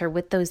shelter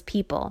with those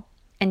people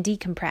and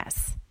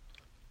decompress.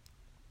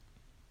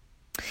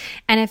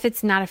 And if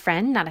it's not a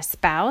friend, not a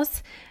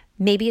spouse,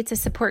 maybe it's a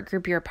support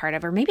group you're a part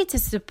of, or maybe it's a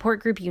support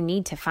group you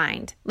need to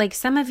find. Like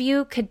some of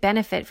you could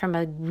benefit from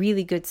a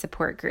really good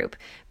support group.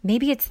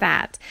 Maybe it's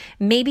that.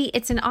 Maybe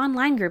it's an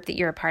online group that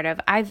you're a part of.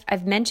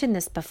 I've mentioned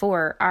this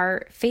before.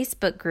 Our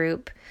Facebook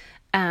group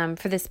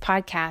for this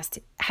podcast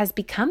has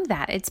become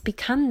that. It's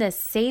become this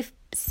safe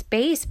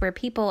space where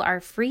people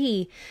are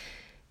free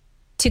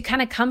to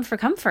kind of come for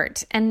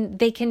comfort and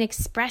they can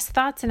express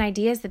thoughts and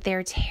ideas that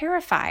they're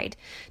terrified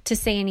to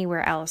say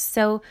anywhere else.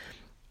 So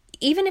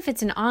even if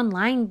it's an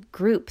online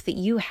group that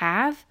you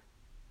have,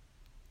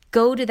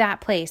 go to that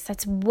place.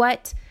 That's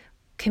what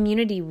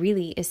community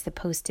really is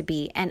supposed to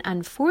be. And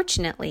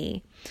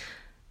unfortunately,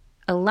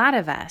 a lot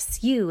of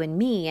us, you and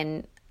me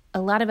and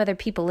a lot of other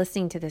people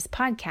listening to this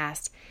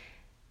podcast,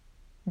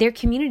 their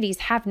communities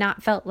have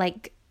not felt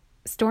like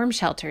storm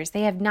shelters.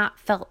 They have not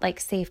felt like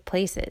safe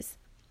places.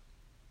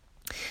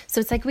 So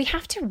it's like we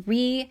have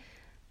to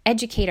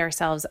educate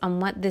ourselves on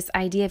what this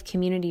idea of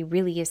community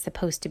really is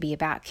supposed to be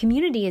about.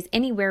 Community is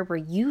anywhere where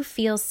you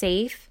feel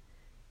safe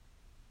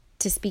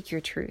to speak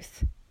your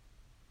truth.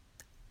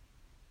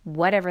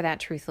 whatever that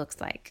truth looks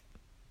like.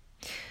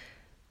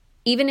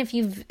 Even if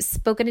you've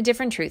spoken a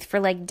different truth for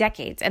like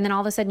decades, and then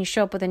all of a sudden you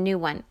show up with a new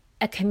one,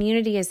 a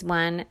community is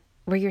one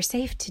where you're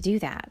safe to do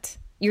that.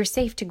 You're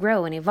safe to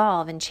grow and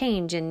evolve and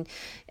change and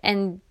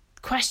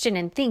question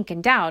and think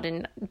and doubt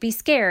and be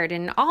scared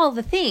and all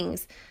the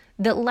things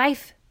that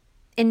life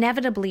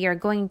inevitably are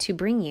going to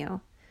bring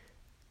you.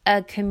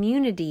 A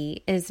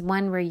community is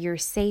one where you're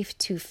safe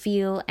to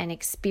feel and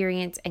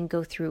experience and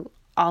go through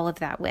all of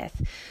that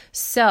with.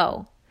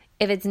 So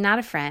if it's not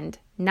a friend,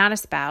 not a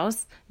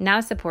spouse, not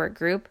a support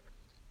group,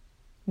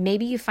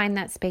 maybe you find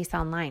that space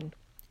online.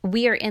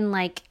 We are in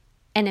like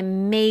an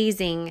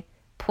amazing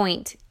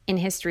point in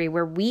history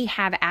where we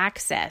have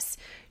access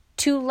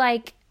to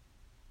like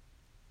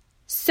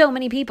so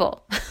many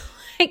people.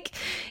 Like,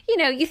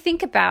 you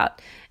think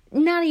about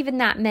not even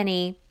that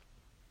many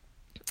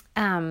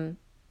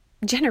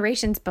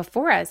generations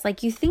before us.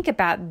 Like, you think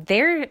about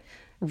their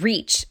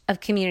reach of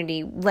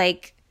community,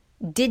 like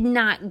did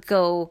not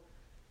go,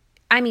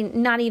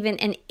 not even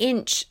an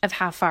inch of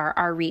how far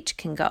our reach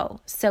can go.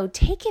 So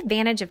take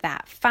advantage of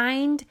that.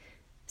 Find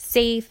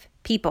safe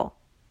people.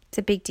 It's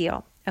a big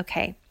deal.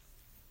 Okay.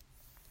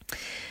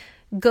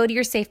 Go to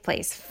your safe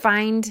place.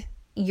 Find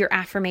your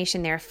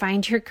affirmation there.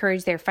 Find your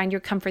courage there. Find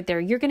your comfort there.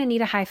 You're going to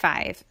need a high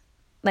five.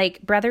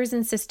 Like, brothers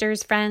and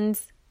sisters,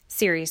 friends,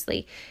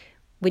 seriously.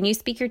 When you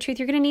speak your truth,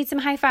 you're going to need some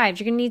high fives.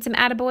 You're going to need some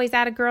attaboys,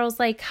 attagirls,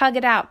 like hug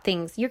it out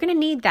things. You're going to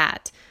need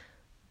that.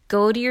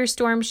 Go to your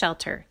storm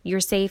shelter, your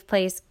safe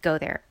place. Go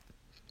there.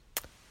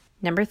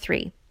 Number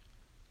 3.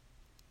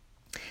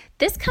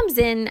 This comes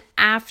in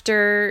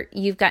after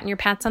you've gotten your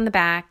pats on the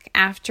back,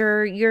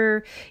 after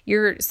your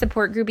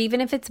support group,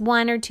 even if it's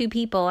 1 or 2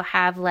 people,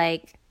 have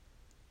like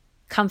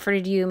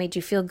comforted you, made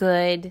you feel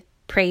good,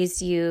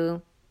 praised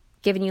you,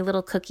 given you a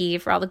little cookie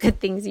for all the good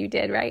things you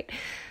did, right?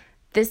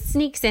 This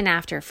sneaks in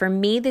after. For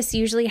me, this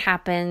usually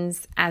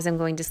happens as I'm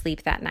going to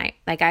sleep that night.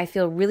 Like, I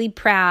feel really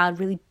proud,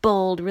 really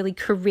bold, really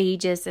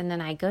courageous, and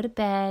then I go to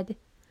bed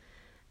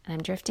and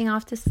I'm drifting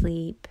off to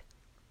sleep.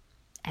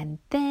 And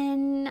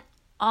then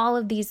all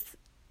of these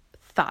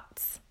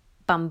thoughts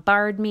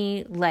bombard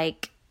me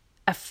like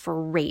a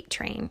freight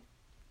train.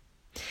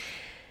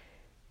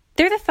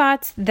 They're the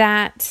thoughts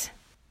that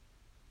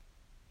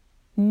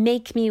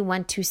make me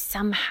want to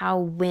somehow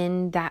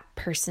win that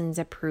person's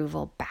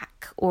approval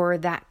back or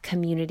that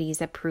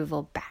community's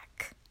approval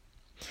back.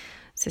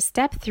 So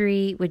step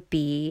 3 would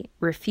be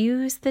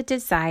refuse the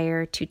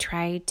desire to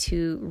try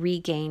to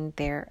regain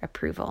their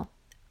approval.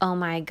 Oh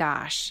my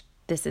gosh,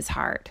 this is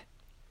hard.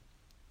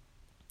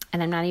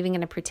 And I'm not even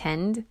going to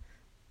pretend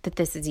that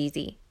this is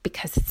easy,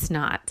 because it's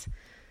not.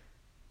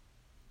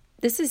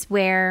 This is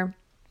where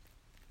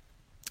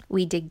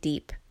we dig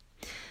deep.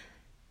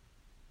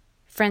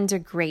 Friends are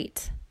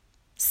great.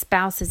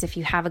 Spouses, if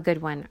you have a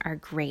good one, are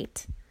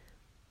great.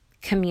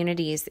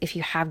 Communities, if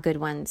you have good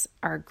ones,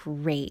 are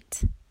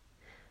great.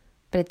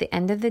 But at the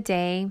end of the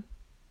day,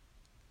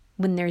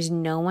 when there's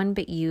no one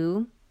but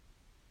you,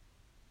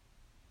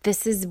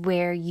 this is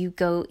where you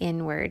go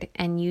inward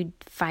and you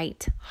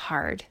fight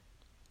hard.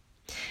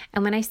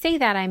 And when I say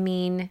that, I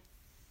mean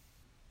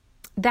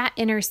that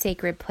inner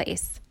sacred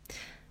place.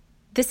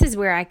 This is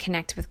where I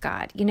connect with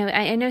God.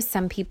 I know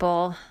some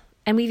people,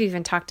 and we've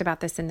even talked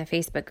about this in the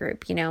Facebook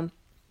group,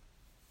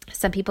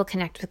 some people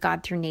connect with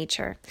God through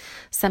nature.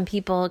 Some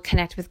people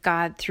connect with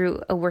God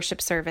through a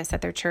worship service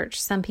at their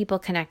church. Some people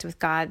connect with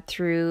God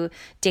through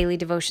daily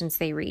devotions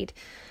they read.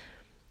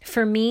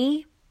 For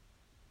me,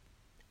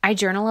 I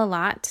journal a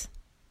lot.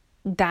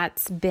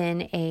 That's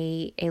been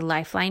a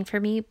lifeline for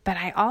me, but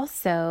I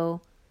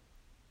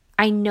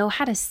know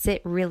how to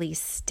sit really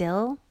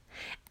still,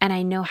 and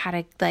I know how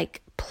to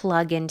like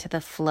plug into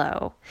the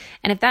flow.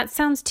 And if that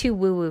sounds too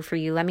woo-woo for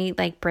you, let me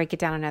like break it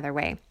down another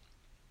way.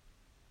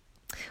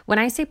 When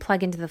I say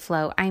plug into the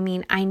flow, I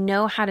mean I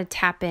know how to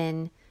tap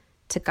in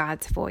to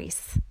God's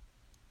voice.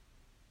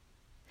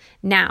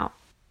 Now,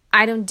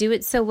 I don't do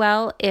it so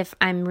well if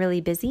I'm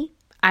really busy.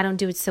 I don't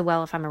do it so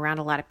well if I'm around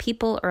a lot of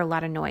people or a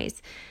lot of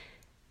noise.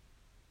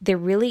 There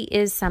really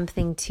is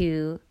something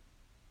to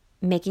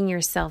making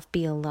yourself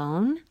be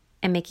alone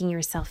and making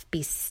yourself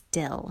be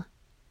still.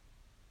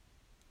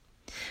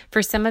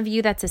 For some of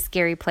you, that's a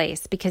scary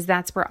place, because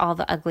that's where all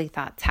the ugly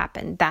thoughts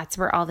happen. That's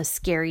where all the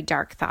scary,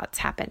 dark thoughts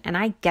happen. And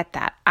I get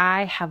that.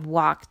 I have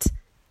walked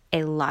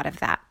a lot of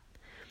that.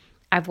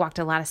 I've walked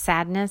a lot of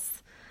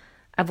sadness.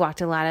 I've walked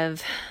a lot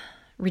of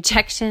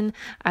rejection.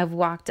 I've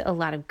walked a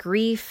lot of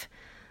grief,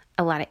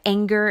 a lot of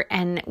anger.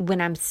 And when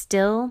I'm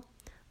still,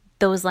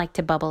 those like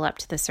to bubble up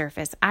to the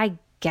surface. I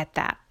get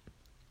that.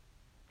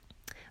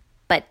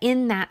 But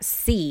in that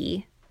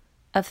sea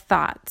of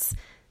thoughts,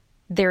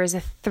 there is a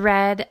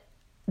thread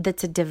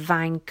that's a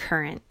divine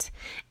current.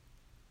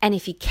 And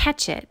if you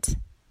catch it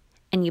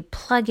and you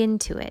plug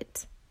into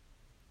it,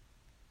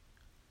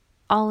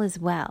 all is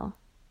well.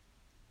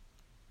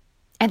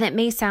 And that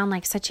may sound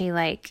like such a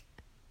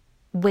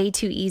way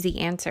too easy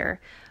answer.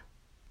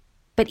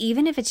 But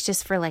even if it's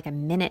just for like a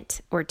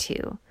minute or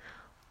two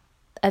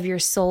of your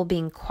soul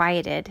being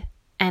quieted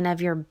and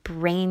of your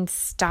brain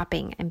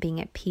stopping and being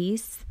at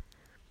peace,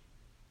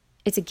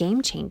 it's a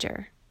game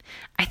changer.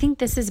 I think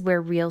this is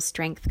where real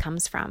strength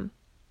comes from.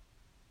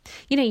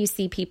 You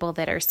see people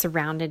that are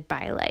surrounded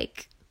by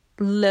like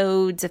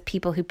loads of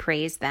people who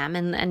praise them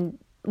and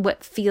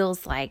what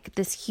feels like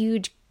this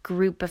huge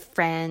group of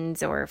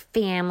friends or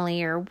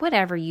family or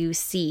whatever you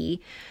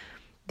see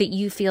that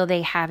you feel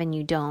they have and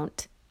you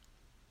don't.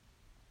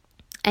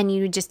 And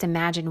you just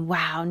imagine,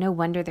 wow, no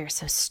wonder they're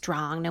so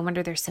strong. No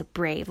wonder they're so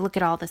brave. Look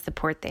at all the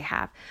support they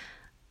have.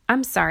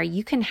 I'm sorry,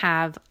 you can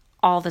have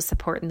all the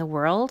support in the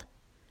world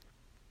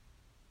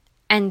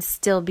and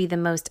still be the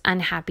most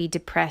unhappy,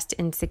 depressed,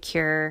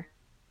 insecure,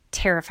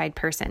 terrified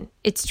person.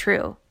 It's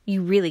true.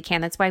 You really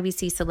can. That's why we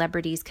see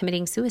celebrities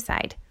committing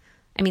suicide.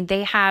 I mean,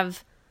 they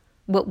have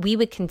what we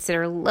would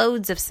consider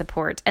loads of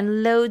support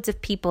and loads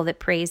of people that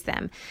praise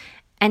them.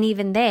 And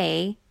even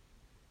they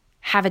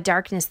have a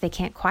darkness they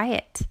can't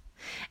quiet.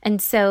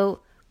 And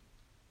so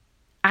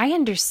I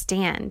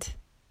understand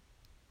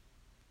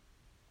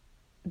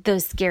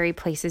those scary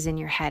places in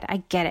your head.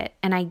 I get it.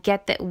 And I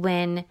get that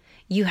when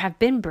you have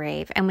been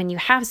brave and when you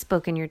have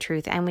spoken your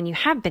truth and when you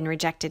have been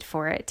rejected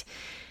for it,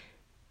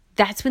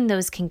 that's when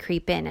those can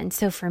creep in. And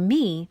so for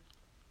me,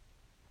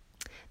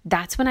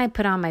 that's when I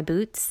put on my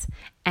boots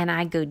and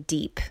I go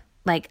deep.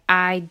 Like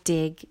I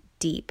dig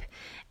deep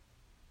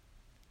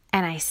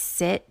and I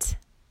sit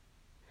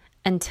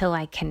until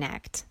I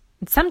connect.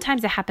 And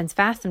sometimes it happens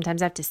fast.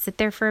 Sometimes I have to sit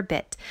there for a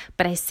bit,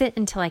 but I sit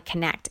until I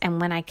connect. And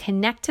when I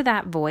connect to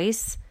that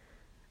voice,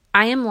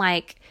 I am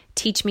like,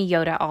 teach me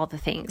Yoda all the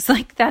things.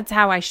 Like that's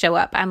how I show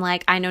up. I'm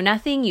like, I know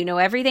nothing. You know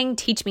everything.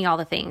 Teach me all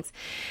the things.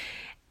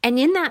 And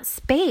in that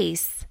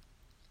space,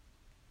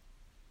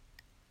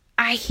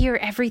 I hear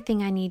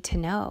everything I need to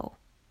know,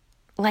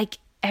 like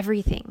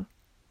everything.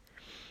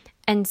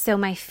 And so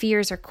my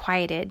fears are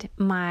quieted.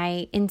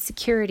 My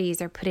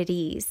insecurities are put at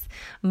ease.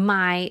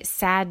 My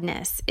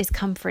sadness is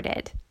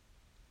comforted.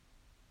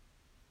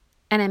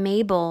 And I'm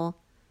able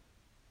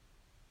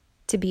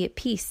to be at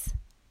peace.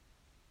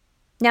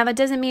 Now, that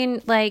doesn't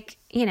mean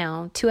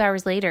 2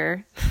 hours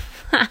later,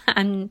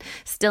 I'm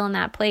still in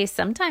that place.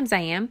 Sometimes I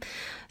am.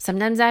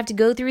 Sometimes I have to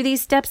go through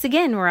these steps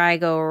again where I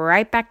go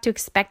right back to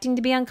expecting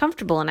to be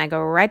uncomfortable and I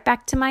go right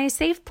back to my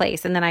safe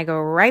place. And then I go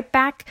right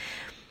back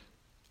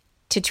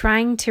to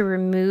trying to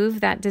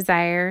remove that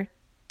desire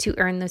to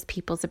earn those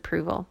people's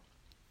approval.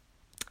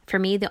 For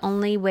me, the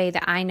only way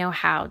that I know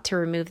how to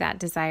remove that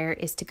desire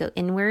is to go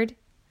inward,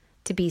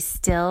 to be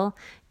still,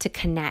 to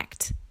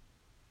connect.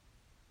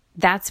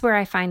 That's where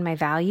I find my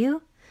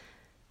value.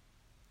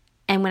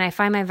 And when I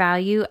find my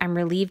value, I'm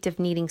relieved of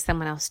needing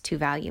someone else to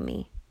value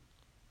me.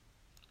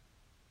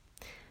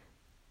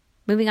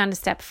 Moving on to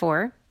step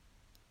 4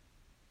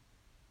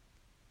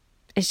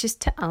 is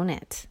just to own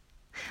it.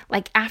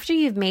 Like after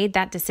you've made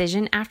that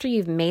decision, after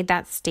you've made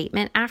that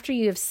statement, after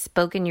you have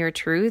spoken your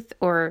truth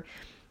or,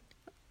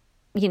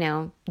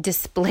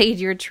 displayed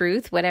your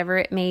truth, whatever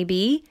it may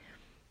be,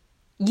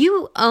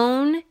 you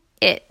own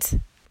it.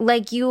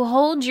 Like you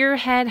hold your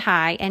head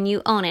high and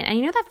you own it. And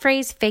you know that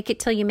phrase, fake it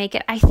till you make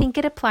it? I think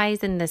it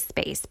applies in this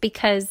space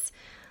because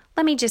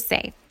let me just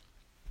say,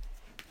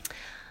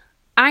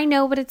 I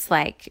know what it's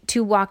like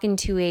to walk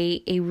into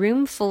a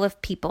room full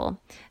of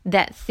people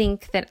that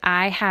think that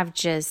I have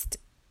just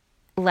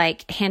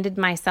handed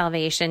my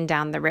salvation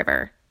down the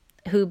river,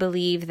 who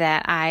believe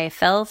that I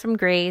fell from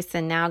grace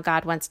and now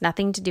God wants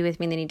nothing to do with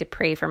me. They need to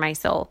pray for my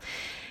soul.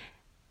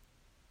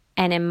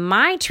 And in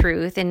my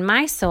truth, in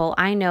my soul,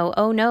 I know,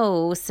 oh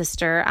no,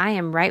 sister, I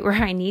am right where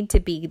I need to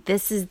be.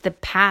 This is the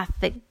path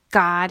that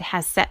God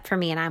has set for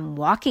me and I'm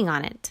walking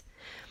on it.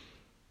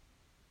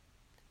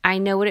 I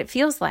know what it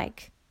feels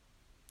like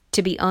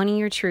to be owning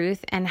your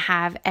truth and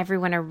have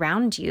everyone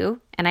around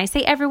you. And I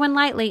say everyone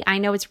lightly. I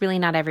know it's really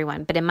not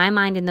everyone, but in my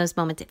mind, in those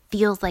moments, it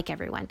feels like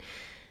everyone.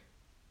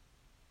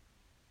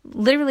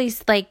 Literally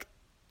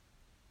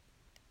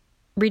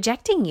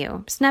rejecting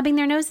you, snubbing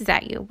their noses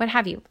at you, what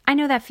have you. I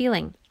know that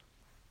feeling.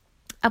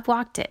 I've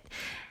walked it.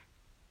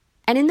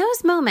 And in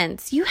those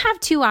moments, you have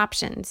 2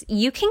 options.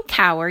 You can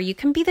cower, you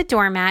can be the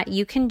doormat,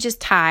 you can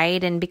just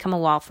hide and become a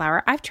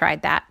wallflower. I've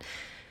tried that.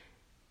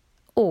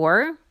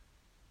 Or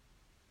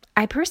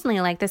I personally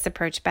like this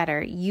approach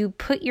better. You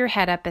put your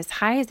head up as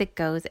high as it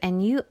goes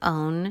and you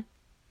own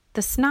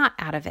the snot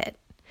out of it.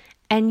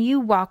 And you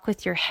walk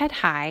with your head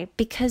high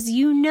because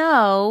you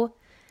know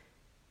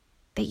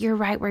that you're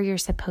right where you're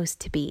supposed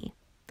to be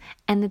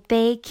and that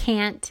they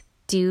can't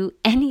do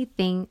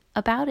anything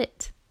about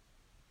it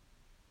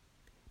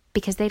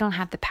because they don't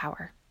have the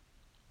power.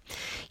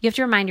 You have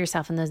to remind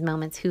yourself in those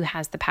moments who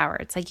has the power.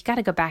 It's like you got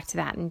to go back to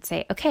that and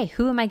say, okay,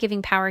 who am I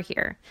giving power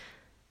here?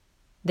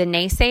 The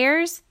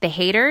naysayers, the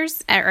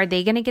haters, are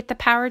they going to get the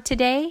power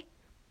today?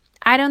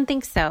 I don't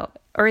think so.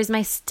 Or is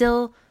my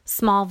still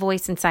small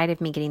voice inside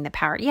of me getting the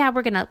power? Yeah,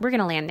 we're going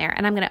to land there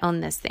and I'm going to own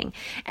this thing.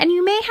 And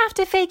you may have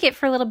to fake it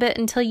for a little bit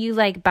until you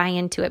buy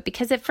into it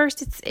because at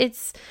first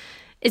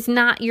it's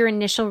not your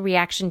initial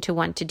reaction to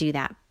want to do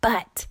that.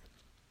 But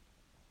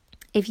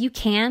if you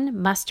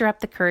can muster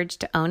up the courage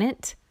to own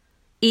it,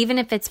 even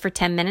if it's for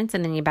 10 minutes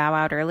and then you bow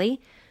out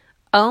early,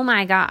 oh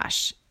my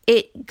gosh,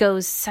 it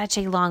goes such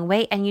a long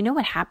way. And you know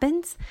what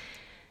happens?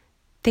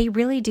 They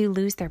really do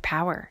lose their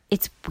power.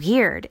 It's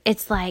weird.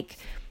 It's like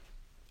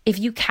if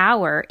you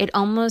cower, it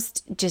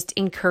almost just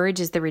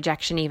encourages the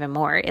rejection even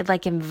more. It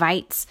like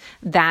invites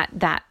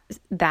that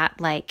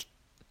like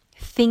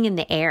thing in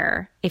the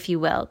air, if you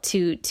will,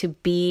 to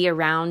be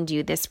around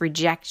you, this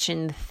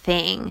rejection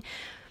thing.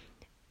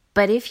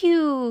 But if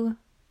you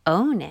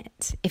own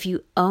it, if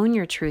you own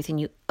your truth and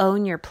you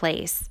own your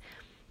place,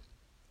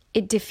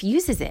 it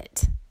diffuses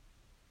it.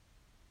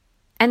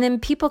 And then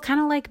people kind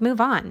of like move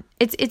on.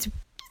 It's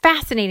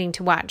fascinating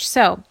to watch.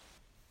 So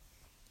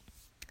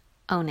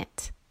own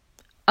it.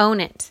 Own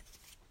it.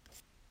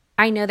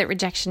 I know that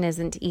rejection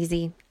isn't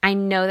easy. I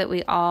know that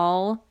we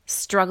all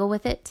struggle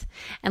with it.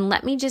 And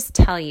let me just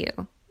tell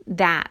you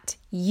that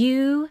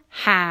you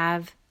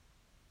have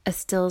a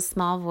still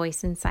small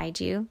voice inside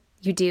you.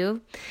 You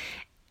do.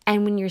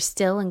 And when you're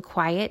still and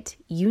quiet,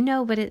 you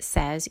know what it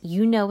says.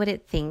 You know what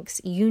it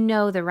thinks. You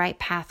know the right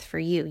path for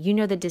you. You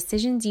know the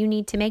decisions you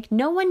need to make.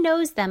 No one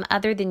knows them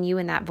other than you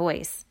and that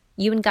voice.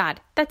 You and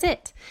God. That's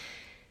it.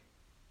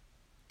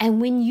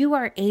 And when you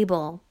are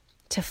able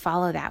to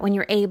follow that, when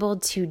you're able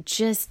to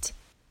just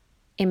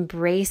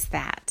embrace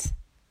that,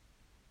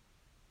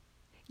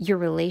 your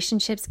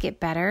relationships get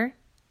better.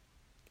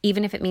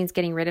 Even if it means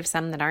getting rid of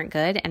some that aren't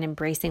good and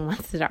embracing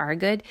ones that are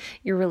good,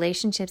 your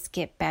relationships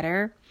get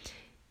better.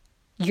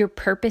 Your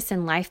purpose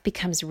in life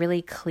becomes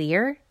really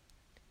clear.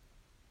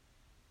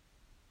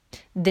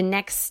 The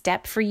next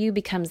step for you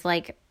becomes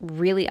like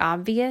really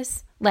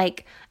obvious.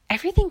 Like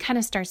everything kind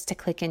of starts to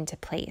click into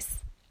place.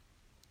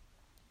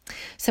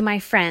 So my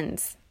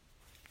friends,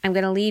 I'm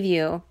going to leave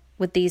you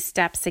with these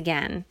steps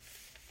again.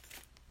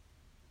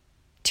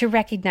 To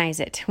recognize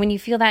it. When you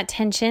feel that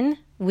tension,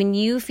 when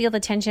you feel the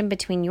tension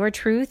between your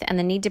truth and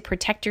the need to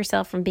protect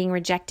yourself from being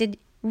rejected,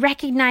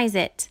 recognize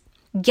it.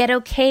 Get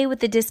okay with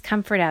the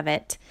discomfort of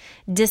it.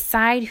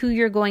 Decide who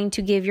you're going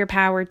to give your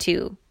power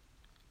to.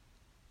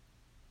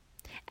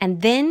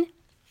 And then,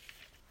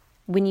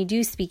 when you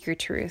do speak your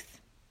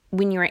truth,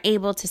 when you're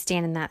able to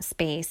stand in that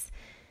space,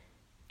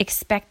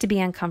 expect to be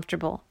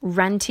uncomfortable.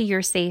 Run to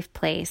your safe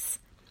place.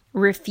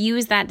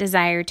 Refuse that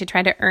desire to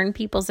try to earn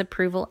people's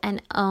approval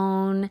and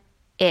own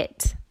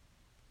it.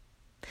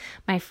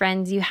 My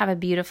friends, you have a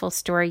beautiful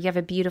story. You have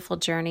a beautiful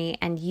journey,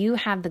 and you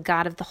have the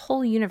God of the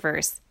whole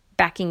universe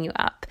backing you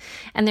up.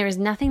 And there is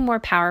nothing more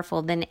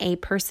powerful than a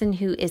person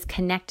who is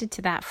connected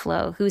to that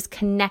flow, who is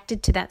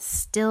connected to that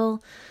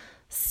still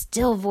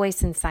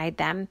voice inside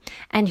them,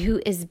 and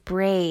who is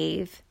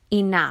brave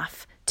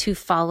enough to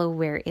follow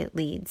where it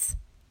leads,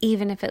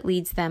 even if it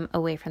leads them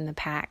away from the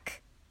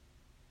pack.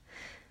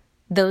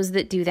 Those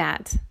that do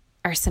that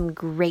are some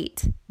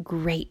great,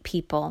 great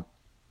people.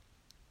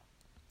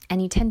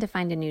 And you tend to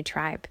find a new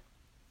tribe.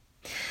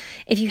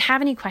 If you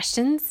have any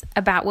questions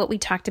about what we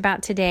talked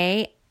about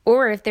today,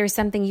 or if there's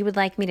something you would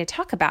like me to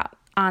talk about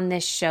on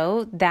this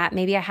show that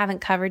maybe I haven't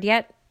covered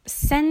yet,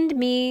 send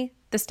me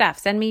the stuff.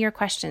 Send me your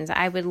questions.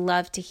 I would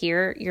love to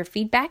hear your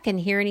feedback and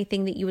hear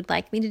anything that you would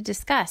like me to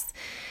discuss.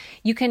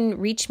 You can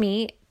reach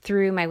me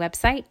through my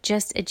website,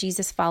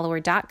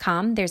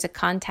 justajesusfollower.com. There's a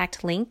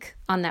contact link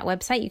on that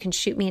website. You can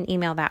shoot me an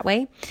email that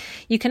way.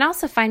 You can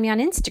also find me on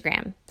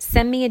Instagram.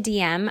 Send me a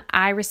DM.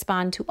 I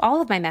respond to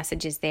all of my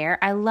messages there.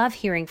 I love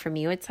hearing from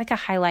you. It's like a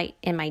highlight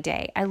in my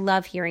day. I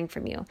love hearing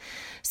from you.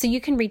 So you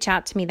can reach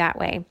out to me that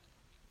way.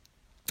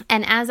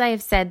 And as I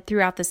have said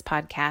throughout this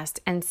podcast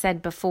and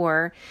said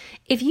before,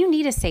 if you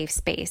need a safe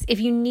space, if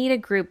you need a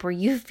group where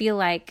you feel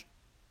like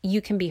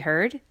you can be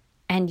heard,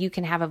 and you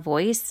can have a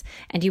voice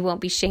and you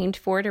won't be shamed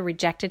for it or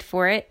rejected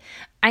for it,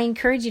 I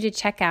encourage you to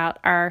check out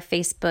our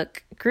Facebook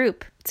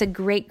group. It's a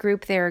great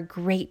group. There are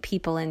great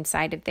people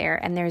inside of there,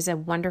 and there's a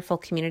wonderful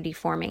community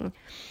forming.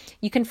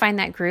 You can find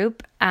that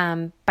group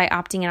by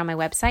opting in on my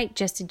website,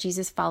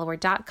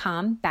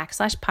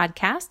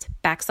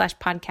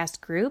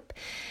 justajesusfollower.com/podcast group,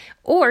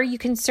 or you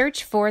can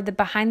search for the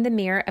Behind the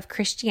Mirror of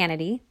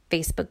Christianity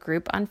Facebook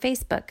group on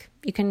Facebook.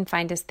 You can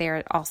find us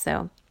there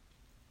also.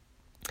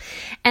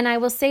 And I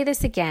will say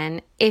this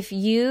again, if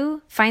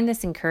you find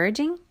this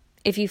encouraging,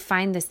 if you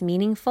find this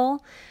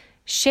meaningful,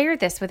 share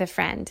this with a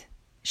friend.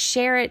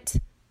 Share it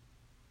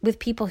with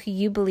people who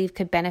you believe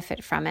could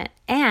benefit from it,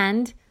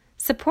 and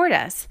support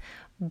us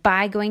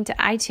by going to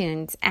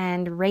iTunes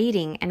and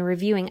rating and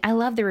reviewing. I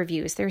love the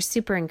reviews. They're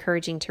super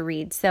encouraging to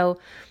read. So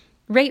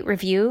rate,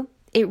 review.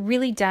 It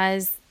really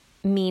does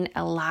mean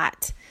a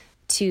lot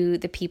to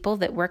the people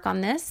that work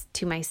on this,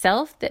 to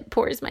myself that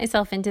pours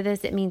myself into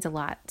this. It means a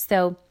lot.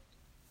 So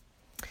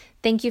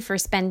thank you for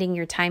spending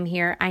your time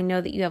here. I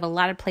know that you have a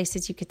lot of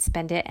places you could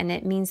spend it, and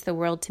it means the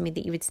world to me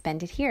that you would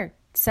spend it here.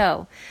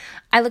 So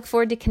I look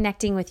forward to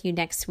connecting with you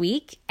next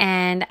week,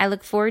 and I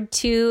look forward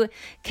to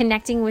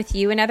connecting with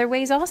you in other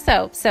ways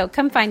also. So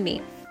come find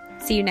me.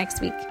 See you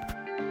next week.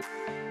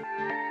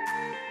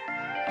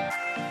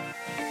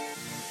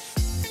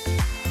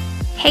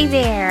 Hey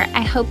there.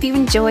 I hope you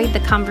enjoyed the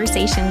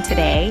conversation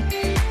today.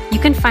 You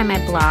can find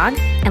my blog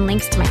and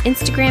links to my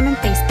Instagram and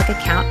Facebook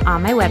account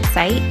on my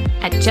website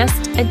at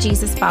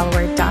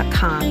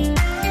justajesusfollower.com.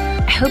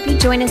 I hope you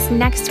join us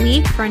next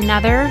week for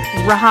another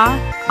raw,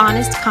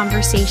 honest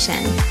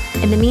conversation.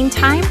 In the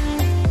meantime,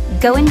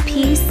 go in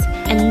peace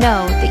and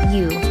know that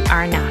you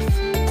are enough.